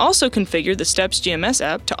 You can also configure the Steps GMS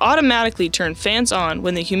app to automatically turn fans on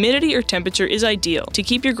when the humidity or temperature is ideal to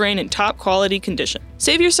keep your grain in top quality condition.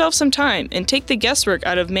 Save yourself some time and take the guesswork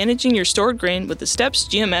out of managing your stored grain with the Steps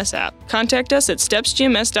GMS app. Contact us at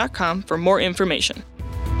stepsgms.com for more information.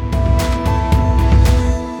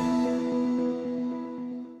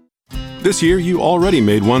 This year, you already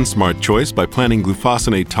made one smart choice by planting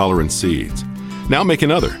glufosinate-tolerant seeds. Now make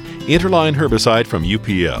another, Interline herbicide from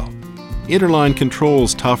UPL. Interline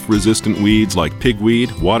controls tough, resistant weeds like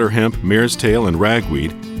pigweed, water hemp, mare's tail, and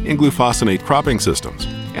ragweed in glufosinate cropping systems.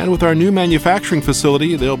 And with our new manufacturing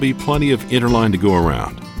facility, there'll be plenty of Interline to go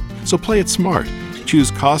around. So play it smart.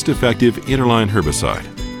 Choose cost-effective Interline herbicide.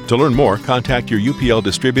 To learn more, contact your UPL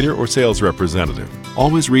distributor or sales representative.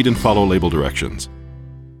 Always read and follow label directions.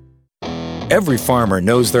 Every farmer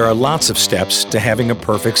knows there are lots of steps to having a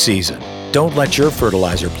perfect season. Don't let your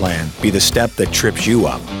fertilizer plan be the step that trips you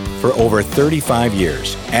up. For over 35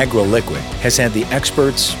 years, AgroLiquid has had the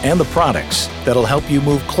experts and the products that'll help you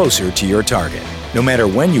move closer to your target. No matter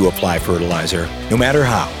when you apply fertilizer, no matter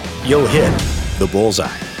how, you'll hit the bullseye.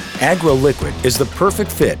 AgroLiquid is the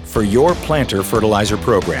perfect fit for your planter fertilizer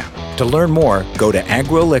program. To learn more, go to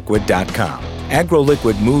agroliquid.com.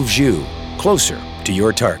 AgroLiquid moves you closer to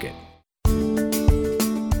your target.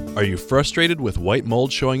 Are you frustrated with white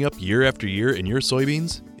mold showing up year after year in your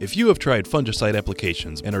soybeans? If you have tried fungicide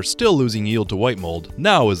applications and are still losing yield to white mold,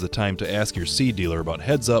 now is the time to ask your seed dealer about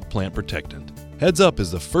Heads Up Plant Protectant. Heads Up is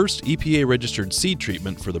the first EPA-registered seed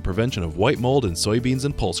treatment for the prevention of white mold in soybeans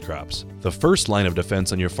and pulse crops. The first line of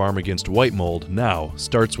defense on your farm against white mold now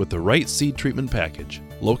starts with the right seed treatment package.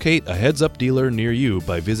 Locate a Heads Up dealer near you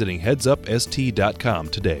by visiting headsupst.com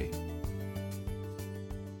today.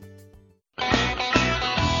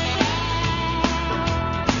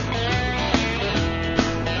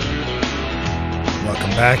 Welcome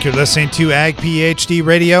back. You're listening to Ag PhD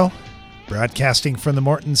Radio, broadcasting from the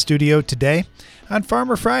Morton studio today on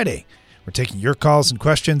Farmer Friday. We're taking your calls and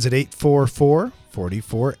questions at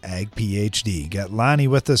 844-44-AG-PhD. Got Lonnie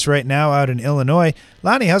with us right now out in Illinois.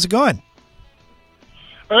 Lonnie, how's it going?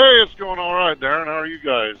 Hey, it's going all right, Darren. How are you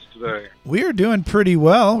guys today? We are doing pretty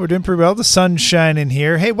well. We're doing pretty well. The sun's shining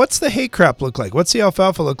here. Hey, what's the hay crop look like? What's the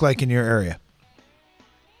alfalfa look like in your area?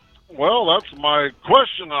 Well, that's my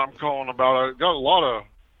question I'm calling about. I got a lot of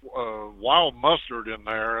wild mustard in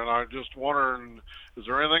there, and I'm just wondering, is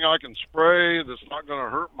there anything I can spray that's not going to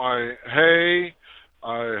hurt my hay?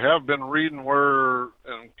 I have been reading where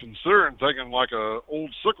and considering taking like a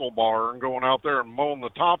old sickle bar and going out there and mowing the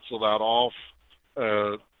tops of that off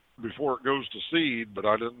before it goes to seed, but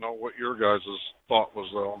I didn't know what your guys' thought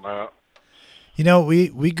was on that. You know,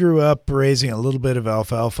 we grew up raising a little bit of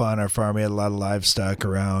alfalfa on our farm. We had a lot of livestock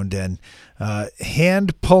around, and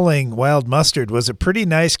hand-pulling wild mustard was a pretty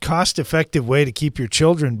nice, cost-effective way to keep your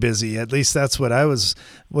children busy. At least that's what I was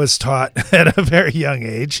taught at a very young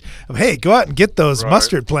age. Hey, go out and get those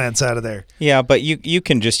mustard plants out of there. Yeah, but you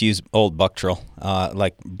can just use old Bucktril.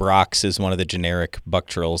 Like Brock's is one of the generic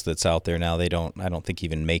Bucktrils that's out there now. I don't think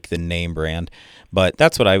even make the name brand, but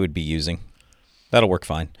that's what I would be using. That'll work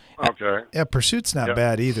fine. Okay. Yeah, Pursuit's not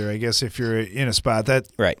bad either, I guess, if you're in a spot. That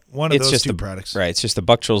right. One of those two products. Right. It's just the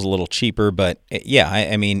Bucktril's a little cheaper, but yeah,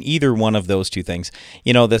 I mean, either one of those two things.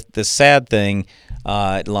 You know, the sad thing,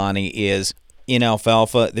 Lonnie, is in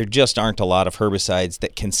alfalfa, there just aren't a lot of herbicides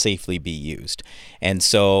that can safely be used. And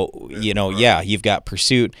so, you know, yeah, you've got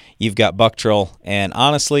Pursuit, you've got Bucktril, and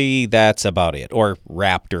honestly, that's about it. Or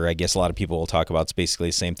Raptor, I guess a lot of people will talk about. It's basically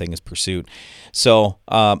the same thing as Pursuit. So,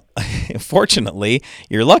 fortunately,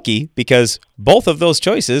 you're lucky because both of those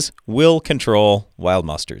choices will control wild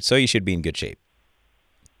mustard. So you should be in good shape.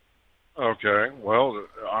 Okay. Well,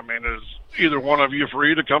 I mean, is either one of you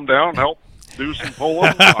free to come down and help do some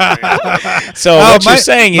pulling? So what you're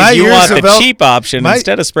saying is you want the cheap option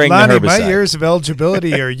instead of spraying Lonnie, the herbicide. My years of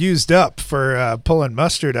eligibility are used up for pulling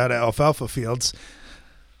mustard out of alfalfa fields.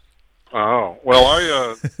 Oh, well,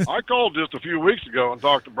 I called just a few weeks ago and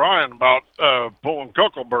talked to Brian about pulling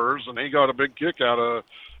cuckleburs, and he got a big kick out of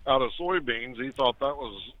soybeans. He thought that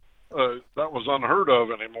was unheard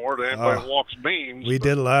of anymore to anybody who walks beans. We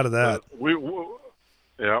did a lot of that. We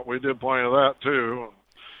did plenty of that too.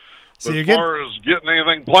 So as far as getting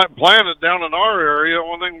anything planted down in our area, the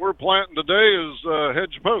only thing we're planting today is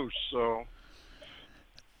hedge posts. So,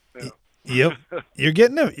 yep, you're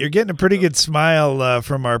getting a pretty good smile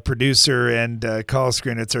from our producer and call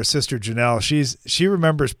screen. It's our sister Janelle. She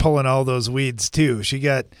remembers pulling all those weeds too. She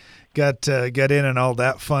got in on all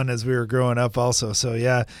that fun as we were growing up also. So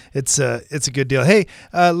yeah, it's a good deal. Hey,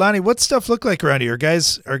 Lonnie, what's stuff look like around you? Are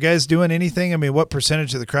guys doing anything? I mean, what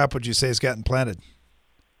percentage of the crop would you say has gotten planted?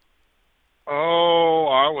 Oh,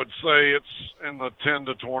 I would say it's in the 10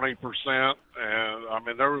 to 20%. And I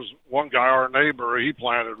mean, there was one guy, our neighbor, he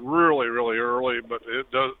planted really, really early, but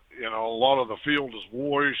it does, you know, a lot of the field is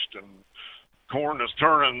moist and corn is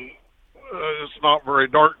turning, it's not very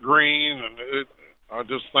dark green. And I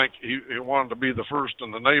just think he wanted to be the first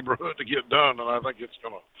in the neighborhood to get done. And I think it's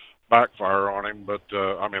going to backfire on him. But,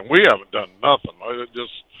 I mean, we haven't done nothing. It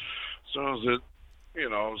just, as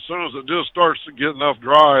soon as it just starts to get enough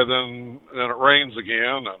dry, then it rains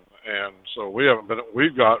again, and so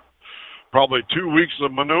we've got probably 2 weeks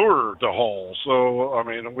of manure to haul. So I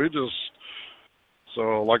mean, like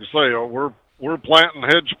I say, we're planting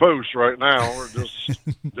hedge posts right now. We're just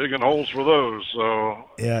digging holes for those. So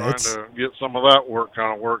trying to get some of that work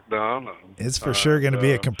done. And, it's for sure going to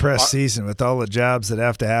be a compressed season with all the jobs that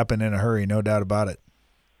have to happen in a hurry, no doubt about it.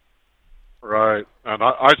 Right, and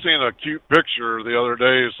I seen a cute picture the other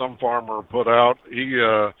day some farmer put out. He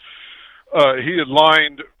had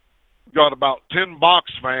got about 10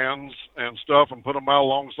 box fans and stuff and put them out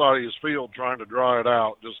alongside of his field trying to dry it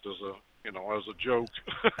out just as a joke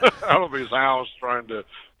out of his house, trying to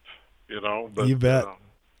But, you bet.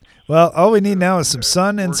 Well, all we need now is some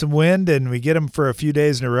sun and some wind, and we get them for a few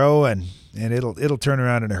days in a row, and it'll turn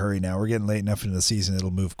around in a hurry now. We're getting late enough into the season;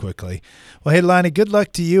 it'll move quickly. Well, hey, Lonnie, good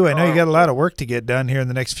luck to you. I know you got a lot of work to get done here in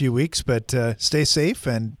the next few weeks, but stay safe,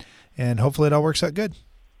 and hopefully it all works out good.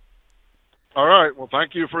 All right. Well,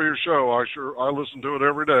 thank you for your show. I listen to it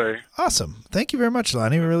every day. Awesome. Thank you very much,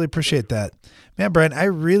 Lonnie. We really appreciate that. Man, Brian, I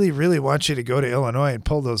really, really want you to go to Illinois and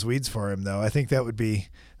pull those weeds for him, though. I think that would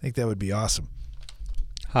be awesome.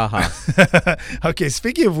 Okay,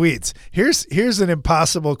 speaking of weeds, here's an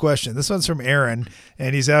impossible question. This one's from Aaron,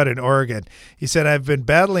 and he's out in Oregon. He said, I've been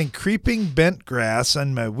battling creeping bent grass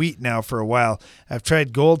on my wheat now for a while. I've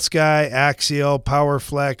tried Gold Sky, Axial,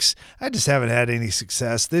 PowerFlex. I just haven't had any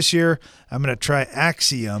success. This year, I'm going to try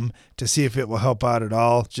Axiom to see if it will help out at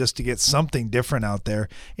all, just to get something different out there.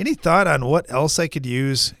 Any thought on what else I could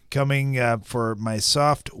use coming for my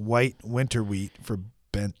soft white winter wheat for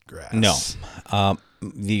bent grass? No.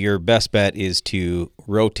 Your best bet is to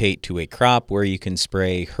rotate to a crop where you can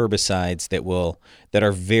spray herbicides that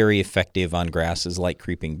are very effective on grasses like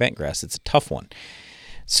creeping bent grass. It's a tough one.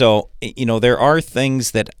 So, there are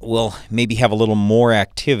things that will maybe have a little more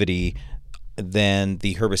activity than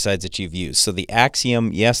the herbicides that you've used. So the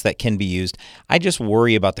Axiom, yes, that can be used. I just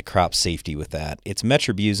worry about the crop safety with that. It's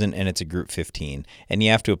metribuzin and it's a group 15, and you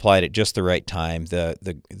have to apply it at just the right time.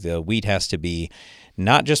 The wheat has to be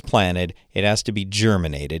not just planted, it has to be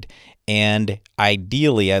germinated, and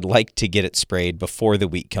ideally I'd like to get it sprayed before the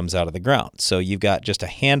wheat comes out of the ground. So you've got just a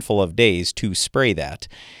handful of days to spray that.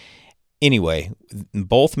 Anyway,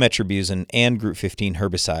 both metribuzin and group 15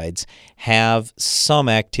 herbicides have some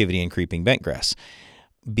activity in creeping bentgrass.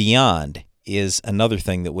 Beyond is another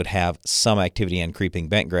thing that would have some activity in creeping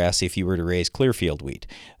bentgrass if you were to raise clearfield wheat.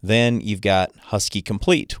 Then you've got Husky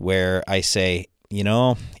Complete, where I say,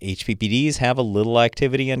 HPPDs have a little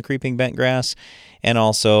activity on creeping bentgrass, and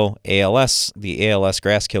also ALS, the ALS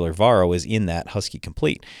grass killer Varro is in that Husky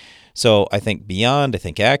Complete. So I think Beyond, I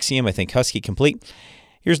think Axiom, I think Husky Complete.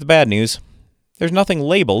 Here's the bad news. There's nothing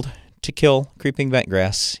labeled to kill creeping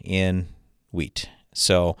bentgrass in wheat.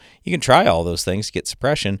 So you can try all those things to get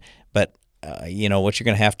suppression, but what you're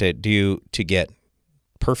going to have to do to get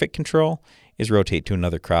perfect control is rotate to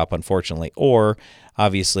another crop, unfortunately, or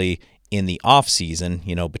obviously in the off season,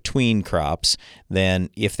 between crops, then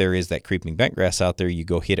if there is that creeping bentgrass out there, you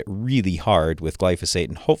go hit it really hard with glyphosate,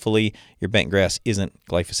 and hopefully your bentgrass isn't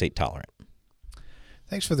glyphosate tolerant.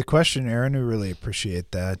 Thanks for the question, Aaron. We really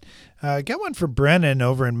appreciate that. Got one for Brennan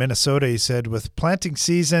over in Minnesota. He said, with planting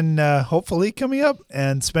season hopefully coming up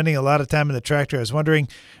and spending a lot of time in the tractor, I was wondering,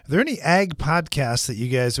 are there any ag podcasts that you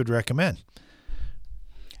guys would recommend?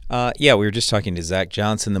 Yeah, we were just talking to Zach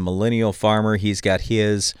Johnson, the Millennial Farmer. He's got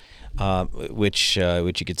his, which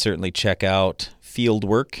you could certainly check out.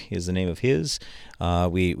 Fieldwork is the name of his.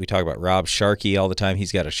 We talk about Rob Sharkey all the time.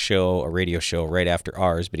 He's got a radio show right after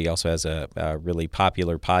ours, but he also has a really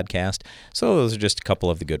popular podcast. So those are just a couple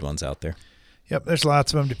of the good ones out there. Yep, there's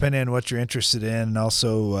lots of them depending on what you're interested in, and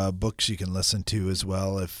also books you can listen to as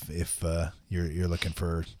well if you're looking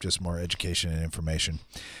for just more education and information.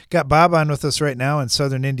 Got Bob on with us right now in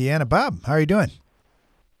Southern Indiana. Bob, how are you doing?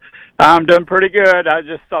 I'm doing pretty good. I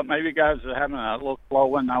just thought maybe you guys were having a little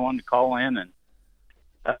slow and I wanted to call in and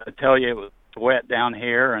tell you it was wet down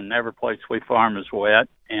here, and every place we farm is wet,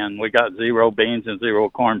 and we got 0 beans and 0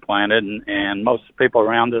 corn planted, and most of the people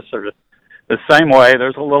around us are the same way.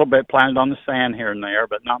 There's a little bit planted on the sand here and there,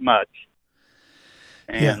 but not much.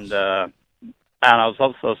 And and I was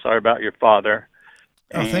also sorry about your father.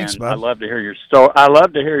 Oh, thanks, Bob. I love to hear your story. I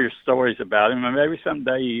love to hear your stories about him, and maybe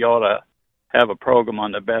someday you ought to have a program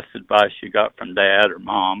on the best advice you got from Dad or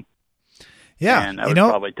Mom. Yeah, and that would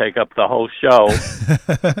probably take up the whole show.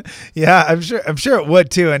 Yeah, I'm sure it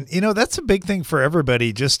would too. And that's a big thing for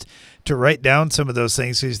everybody, just to write down some of those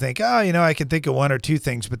things. Because you think, I can think of 1 or 2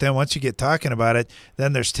 things, but then once you get talking about it,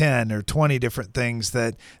 then there's 10 or 20 different things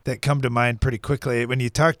that come to mind pretty quickly. When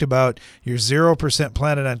you talked about your 0%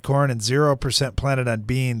 planted on corn and 0% planted on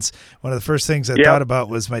beans, one of the first things I thought about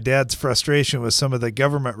was my dad's frustration with some of the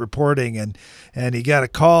government reporting, and he got a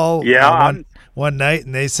call one night,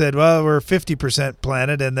 and they said, well, we're 50%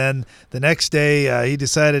 planted, and then the next day he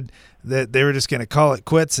decided that they were just going to call it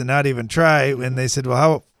quits and not even try, and they said, well,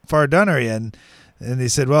 how far done are you? And he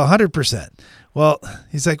said, well, 100%. Well,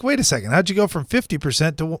 he's like, wait a second, how'd you go from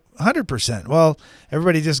 50% to 100%? Well,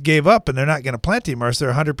 everybody just gave up, and they're not going to plant anymore, so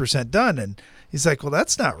they're 100% done. And he's like, well,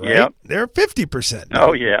 that's not right. Yep. They're 50% done.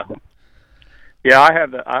 Oh, yeah. Yeah, I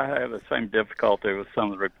have the same difficulty with some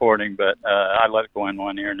of the reporting, but I let it go in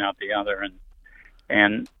one ear and out the other,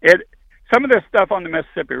 and some of this stuff on the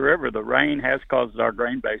Mississippi River, the rain has caused our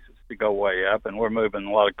grain basis to go way up, and we're moving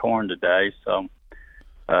a lot of corn today, so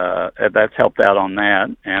that's helped out on that.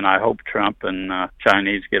 And I hope Trump and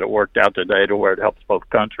Chinese get it worked out today to where it helps both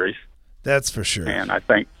countries. That's for sure. And I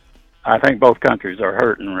think both countries are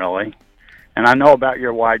hurting, really. And I know about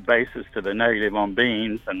your wide basis to the negative on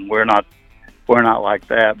beans, and we're not like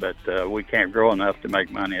that, but we can't grow enough to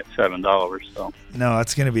make money at $7. So no,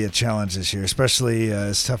 it's going to be a challenge this year, especially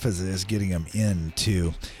as tough as it is getting them in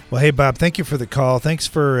too. Well, hey Bob, thank you for the call. Thanks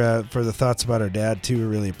for the thoughts about our dad too. We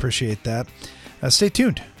really appreciate that. Stay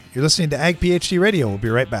tuned. You're listening to Ag PhD Radio. We'll be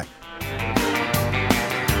right back.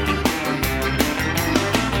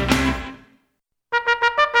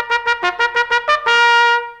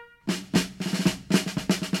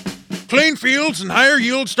 Clean fields and higher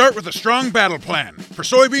yields start with a strong battle plan. For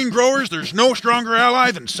soybean growers, there's no stronger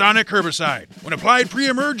ally than Sonic herbicide. When applied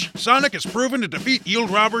pre-emerge, Sonic is proven to defeat yield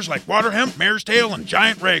robbers like water hemp, mare's tail, and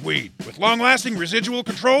giant ragweed. With long-lasting residual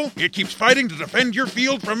control, it keeps fighting to defend your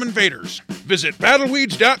field from invaders. Visit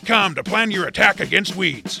battleweeds.com to plan your attack against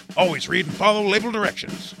weeds. Always read and follow label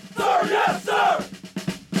directions. Sir, yes, sir!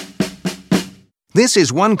 This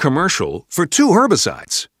is one commercial for 2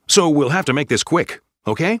 herbicides, so we'll have to make this quick,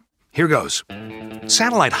 okay? Here goes.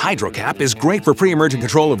 Satellite HydroCap is great for pre-emergent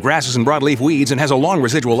control of grasses and broadleaf weeds and has a long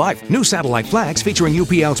residual life. New Satellite Flax featuring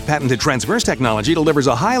UPL's patented transverse technology delivers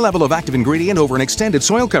a high level of active ingredient over an extended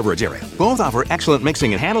soil coverage area. Both offer excellent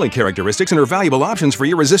mixing and handling characteristics and are valuable options for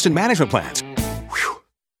your resistant management plans. Whew.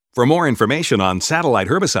 For more information on satellite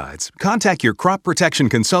herbicides, contact your crop protection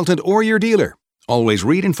consultant or your dealer. Always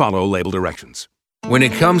read and follow label directions. When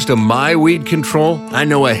it comes to my weed control, I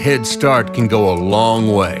know a head start can go a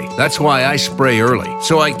long way. That's why I spray early,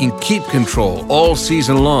 so I can keep control all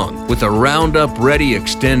season long with the Roundup Ready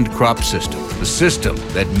Extend crop system, the system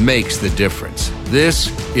that makes the difference.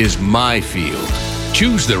 This is my field.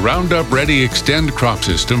 Choose the Roundup Ready Extend crop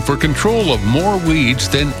system for control of more weeds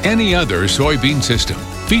than any other soybean system.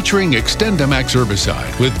 Featuring XtendiMax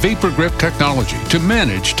herbicide with Vapor Grip technology to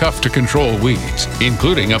manage tough-to-control weeds,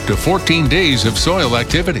 including up to 14 days of soil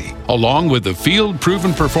activity, along with the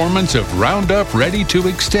field-proven performance of Roundup Ready to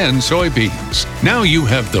Extend soybeans. Now you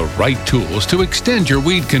have the right tools to extend your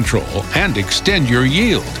weed control and extend your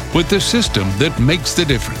yield with the system that makes the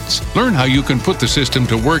difference. Learn how you can put the system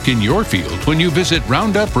to work in your field when you visit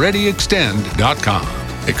RoundupReadyExtend.com.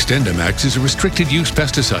 XtendiMax is a restricted-use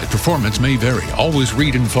pesticide. Performance may vary. Always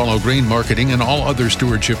read and follow grain marketing and all other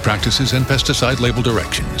stewardship practices and pesticide label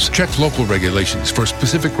directions. Check local regulations for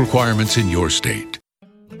specific requirements in your state.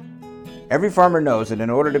 Every farmer knows that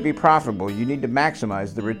in order to be profitable, you need to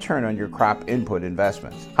maximize the return on your crop input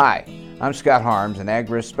investments. Hi, I'm Scott Harms, an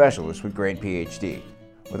ag risk specialist with Grain PhD.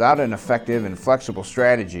 Without an effective and flexible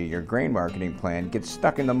strategy, your grain marketing plan gets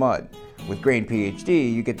stuck in the mud. With Grain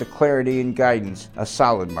PhD, you get the clarity and guidance a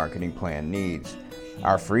solid marketing plan needs.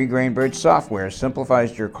 Our free GrainBridge software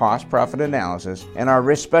simplifies your cost-profit analysis, and our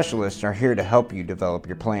risk specialists are here to help you develop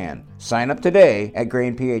your plan. Sign up today at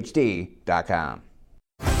grainphd.com.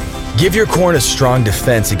 Give your corn a strong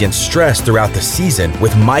defense against stress throughout the season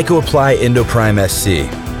with MycoApply Endoprime SC.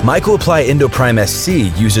 MycoApply Endoprime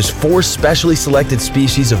SC uses 4 specially selected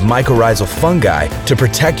species of mycorrhizal fungi to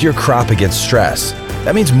protect your crop against stress.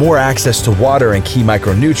 That means more access to water and key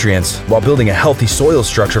micronutrients while building a healthy soil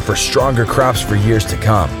structure for stronger crops for years to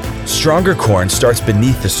come. Stronger corn starts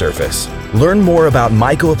beneath the surface. Learn more about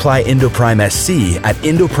MycoApply Endoprime SC at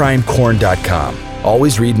endoprimecorn.com.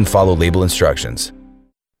 Always read and follow label instructions.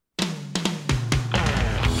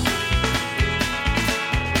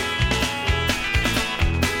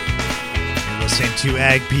 Listening to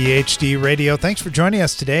Ag PhD Radio. Thanks for joining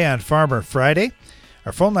us today on Farmer Friday.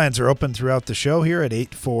 Our phone lines are open throughout the show here at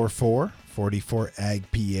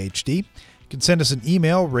 844-44-AG-PhD. You can send us an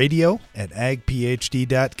email,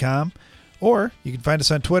 radio@agphd.com, or you can find us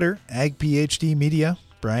on Twitter, AgPhD Media,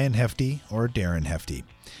 Brian Hefty, or Darren Hefty.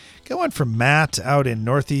 Got one from Matt out in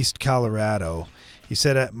northeast Colorado. He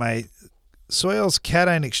said, my soil's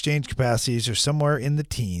cation exchange capacities are somewhere in the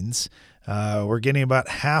teens. We're getting about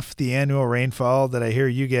half the annual rainfall that I hear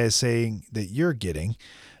you guys saying that you're getting.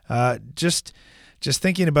 Just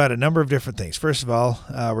thinking about a number of different things. First of all,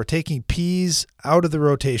 we're taking peas out of the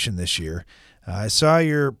rotation this year. I saw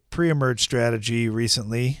your pre-emerge strategy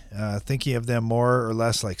recently, thinking of them more or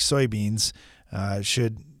less like soybeans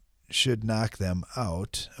should knock them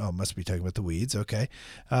out. Oh, must be talking about the weeds. Okay.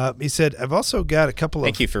 He said, I've also got a couple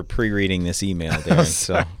Thank you for pre-reading this email,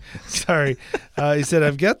 Darren. Sorry. He said,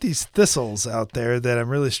 I've got these thistles out there that I'm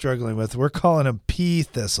really struggling with. We're calling them pea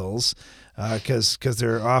thistles because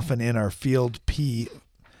they're often in our field pea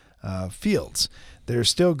fields. They're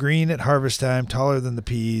still green at harvest time, taller than the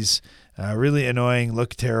peas, really annoying,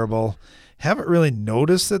 look terrible. Haven't really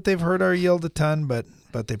noticed that they've hurt our yield a ton,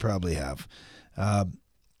 but they probably have.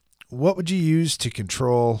 What would you use to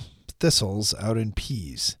control thistles out in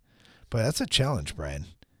peas? Boy, that's a challenge, Brian.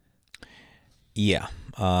 Yeah.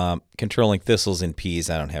 Controlling thistles in peas,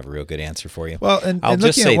 I don't have a real good answer for you. Well, and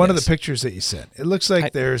looking at one of the pictures that you sent, it looks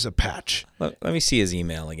like there's a patch. Let me see his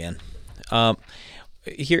email again.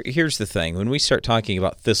 Here's the thing. When we start talking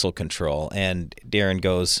about thistle control, and Darren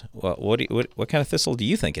goes, well, what kind of thistle do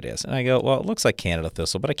you think it is? And I go, well, it looks like Canada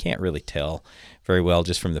thistle, but I can't really tell very well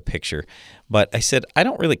just from the picture. But I said, I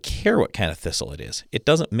don't really care what kind of thistle it is. It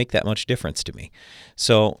doesn't make that much difference to me.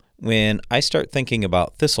 So when I start thinking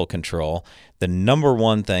about thistle control, the number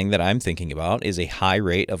one thing that I'm thinking about is a high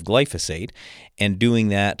rate of glyphosate, and doing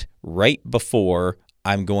that right before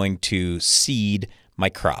I'm going to seed my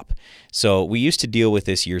crop. So we used to deal with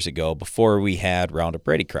this years ago before we had Roundup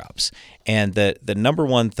Ready crops. And the number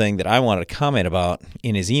one thing that I wanted to comment about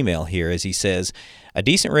in his email here is he says, a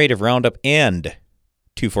decent rate of Roundup and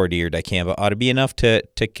 2,4-D or dicamba ought to be enough to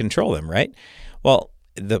control them, right? Well,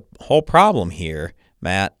 the whole problem here,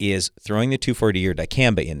 Matt, is throwing the 2,4-D or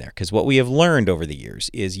dicamba in there, because what we have learned over the years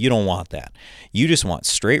is you don't want that. You just want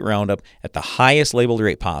straight Roundup at the highest labeled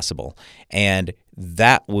rate possible, and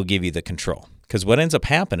that will give you the control. Because what ends up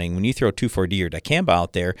happening when you throw 2,4-D or dicamba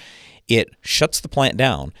out there, it shuts the plant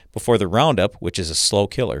down before the Roundup, which is a slow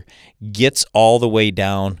killer, gets all the way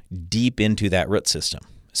down deep into that root system.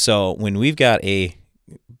 So when we've got a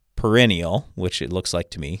perennial, which it looks like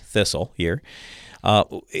to me, thistle here,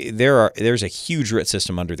 there's a huge root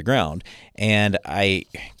system under the ground, and I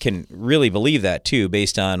can really believe that too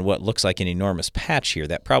based on what looks like an enormous patch here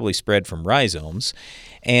that probably spread from rhizomes.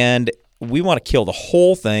 And we want to kill the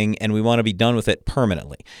whole thing, and we want to be done with it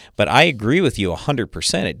permanently. But I agree with you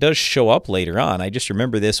 100%. It does show up later on. I just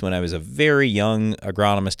remember this when I was a very young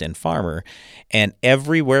agronomist and farmer, and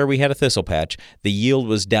everywhere we had a thistle patch, the yield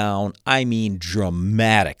was down, I mean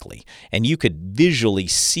dramatically. And you could visually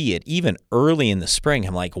see it even early in the spring.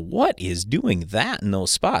 I'm like, what is doing that in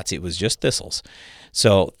those spots? It was just thistles.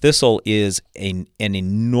 So thistle is an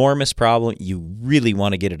enormous problem. You really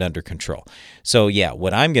want to get it under control. So yeah,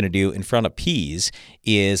 what I'm going to do in front of peas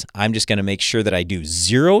is I'm just going to make sure that I do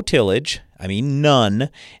zero tillage, I mean none,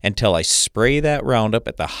 until I spray that Roundup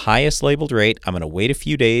at the highest labeled rate. I'm going to wait a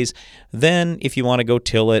few days. Then if you want to go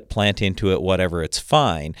till it, plant into it, whatever, it's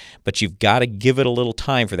fine. But you've got to give it a little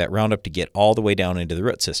time for that Roundup to get all the way down into the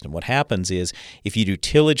root system. What happens is if you do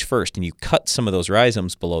tillage first and you cut some of those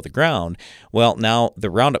rhizomes below the ground, well, now the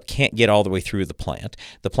Roundup can't get all the way through the plant.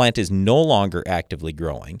 The plant is no longer actively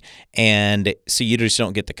growing, and so you just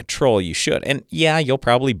don't get the control you should. And yeah, you'll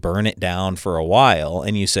probably burn it down for a while,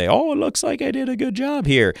 and you say, oh, it looks like I did a good job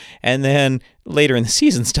here. And then later in the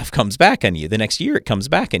season, stuff comes back on you. The next year, it comes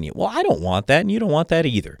back on you. Well, I don't want that, and you don't want that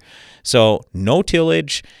either. So no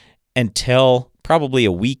tillage until probably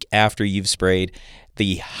a week after you've sprayed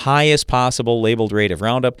the highest possible labeled rate of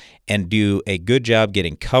Roundup, and do a good job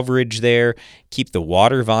getting coverage there. Keep the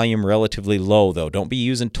water volume relatively low, though. Don't be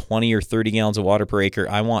using 20 or 30 gallons of water per acre.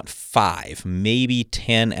 I want 5, maybe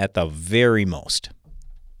 10 at the very most.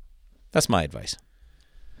 That's my advice.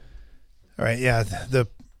 All right, yeah,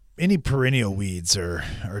 any perennial weeds are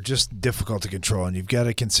just difficult to control, and you've got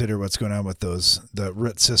to consider what's going on with the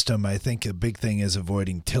root system. I think a big thing is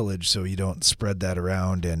avoiding tillage so you don't spread that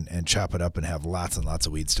around and chop it up and have lots and lots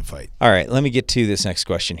of weeds to fight. All right, let me get to this next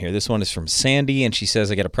question here. This one is from Sandy, and she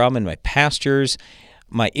says, I got a problem in my pastures.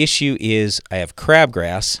 My issue is I have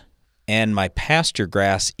crabgrass, and my pasture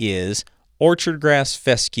grass is orchard grass,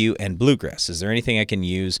 fescue, and bluegrass. Is there anything I can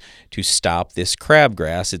use to stop this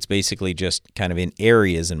crabgrass? It's basically just kind of in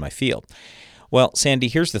areas in my field. Well, Sandy,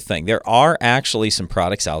 here's the thing. There are actually some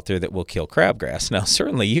products out there that will kill crabgrass. Now,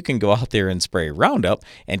 certainly you can go out there and spray Roundup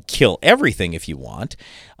and kill everything if you want.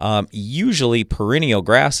 Usually perennial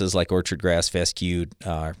grasses like orchard grass, fescue,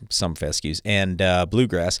 some fescues, and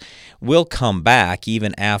bluegrass will come back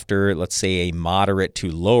even after, let's say, a moderate to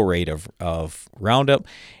low rate of Roundup,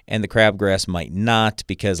 and the crabgrass might not,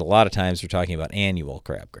 because a lot of times we're talking about annual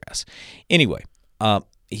crabgrass. Anyway,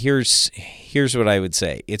 Here's what I would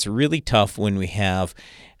say. It's really tough when we have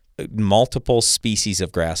multiple species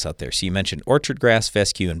of grass out there. So you mentioned orchard grass,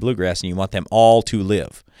 fescue, and bluegrass, and you want them all to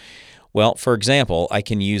live. Well, for example, I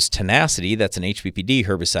can use Tenacity. That's an HPPD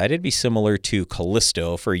herbicide. It'd be similar to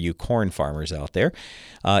Callisto for you corn farmers out there.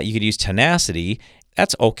 You could use Tenacity.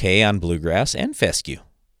 That's okay on bluegrass and fescue.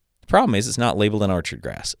 The problem is it's not labeled on orchard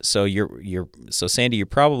grass. So so Sandy, you're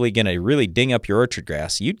probably going to really ding up your orchard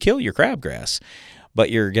grass. You'd kill your crabgrass. but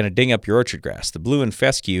you're going to ding up your orchard grass. The blue and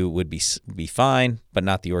fescue would be fine, but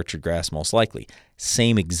not the orchard grass most likely.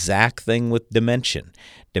 Same exact thing with dimension.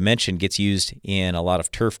 Dimension gets used in a lot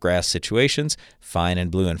of turf grass situations, fine in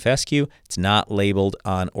blue and fescue. It's not labeled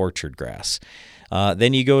on orchard grass.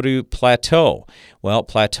 Then you go to plateau. Well,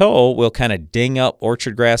 plateau will kind of ding up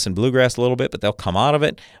orchard grass and bluegrass a little bit, but they'll come out of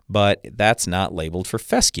it, but that's not labeled for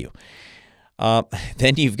fescue.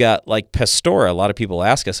 Then you've got like pastora. A lot of people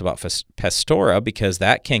ask us about pastora because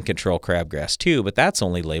that can control crabgrass too, but that's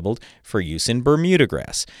only labeled for use in Bermuda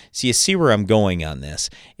grass. So you see where I'm going on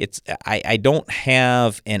this. I don't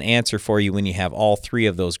have an answer for you when you have all three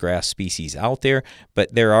of those grass species out there,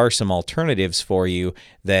 but there are some alternatives for you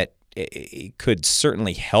that it could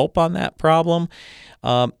certainly help on that problem.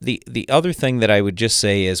 The other thing that I would just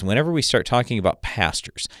say is whenever we start talking about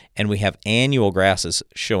pastures and we have annual grasses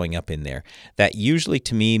showing up in there, that usually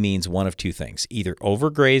to me means one of two things, either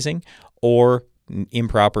overgrazing or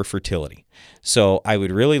improper fertility. So I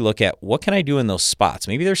would really look at what can I do in those spots.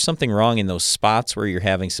 Maybe there's something wrong in those spots where you're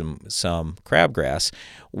having some crabgrass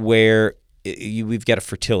where we've got a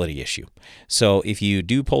fertility issue. So if you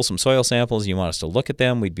do pull some soil samples and you want us to look at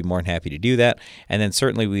them, we'd be more than happy to do that. And then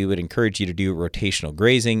certainly we would encourage you to do rotational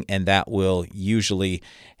grazing, and that will usually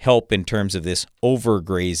help in terms of this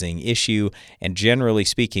overgrazing issue. And generally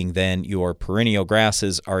speaking, then your perennial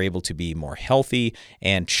grasses are able to be more healthy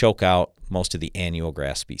and choke out most of the annual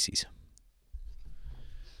grass species.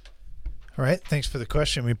 All right. Thanks for the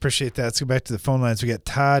question. We appreciate that. Let's go back to the phone lines. We got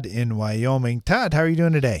Todd in Wyoming. Todd, how are you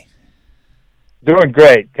doing today? Doing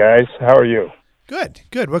great, guys. How are you? Good.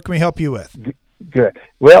 What can we help you with? Good.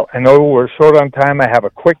 Well, I know we're short on time. I have a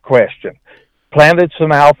quick question. Planted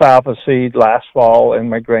some alfalfa seed last fall in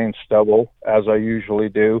my grain stubble, as I usually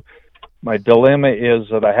do. My dilemma is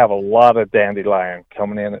that I have a lot of dandelion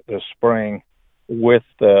coming in this spring with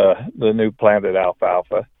the new planted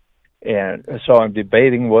alfalfa. And so I'm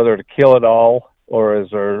debating whether to kill it all or is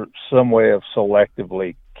there some way of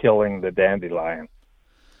selectively killing the dandelion?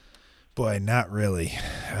 Boy, not really.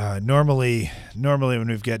 Normally when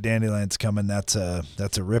we've got dandelions coming, that's a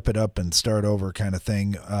rip it up and start over kind of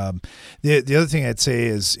thing. The other thing I'd say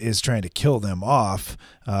is trying to kill them off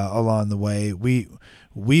along the way.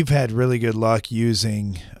 We've had really good luck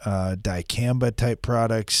using dicamba type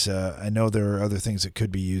products. I know there are other things that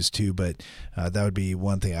could be used too, but that would be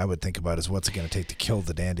one thing I would think about is what's it going to take to kill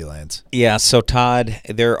the dandelions. Yeah, so Todd,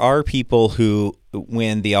 there are people who,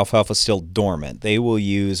 when the alfalfa is still dormant, they will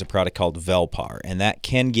use a product called Velpar, and that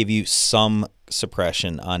can give you some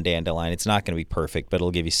suppression on dandelion. It's not going to be perfect, but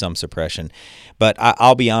it'll give you some suppression. But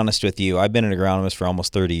I'll be honest with you, I've been an agronomist for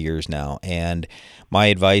almost 30 years now, and my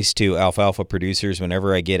advice to alfalfa producers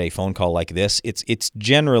whenever I get a phone call like this, it's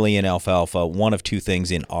generally in alfalfa one of two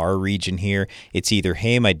things in our region here. It's either,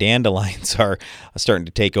 hey, my dandelions are starting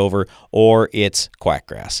to take over, or it's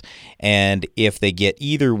quackgrass. And if they get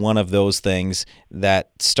either one of those things,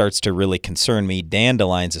 that starts to really concern me,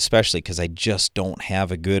 dandelions especially, because I just don't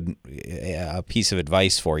have a good piece of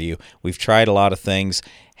advice for you. We've tried a lot of things,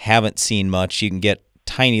 haven't seen much. You can get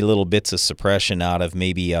tiny little bits of suppression out of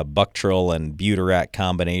maybe a Buctril and Butarac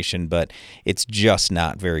combination, but it's just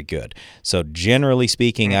not very good. So generally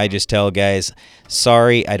speaking, I just tell guys,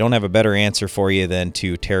 sorry, I don't have a better answer for you than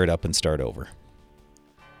to tear it up and start over.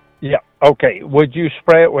 Yeah, okay. Would you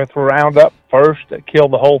spray it with Roundup first to kill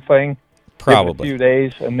the whole thing? Probably. Give it a few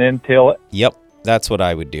days and then till it? Yep, that's what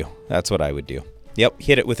I would do. Yep,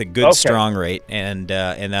 hit it with a good strong rate, and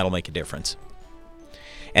that'll make a difference.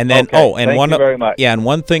 And then, thank you very much. Yeah, and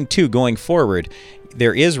one thing too, going forward,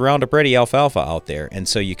 there is Roundup Ready alfalfa out there, and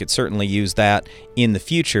so you could certainly use that in the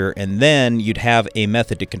future, and then you'd have a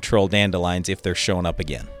method to control dandelions if they're showing up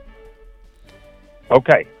again.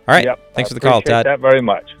 Okay. All right. Yep. Thanks for the call, Todd. That very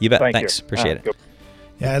much. You bet. Thanks. Appreciate it.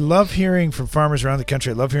 Yeah, I love hearing from farmers around the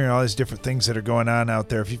country. I love hearing all these different things that are going on out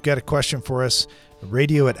there. If you've got a question for us,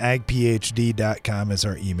 radio@agphd.com is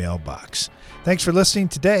our email box. Thanks for listening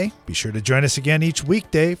today. Be sure to join us again each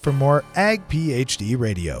weekday for more Ag PhD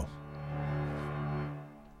Radio.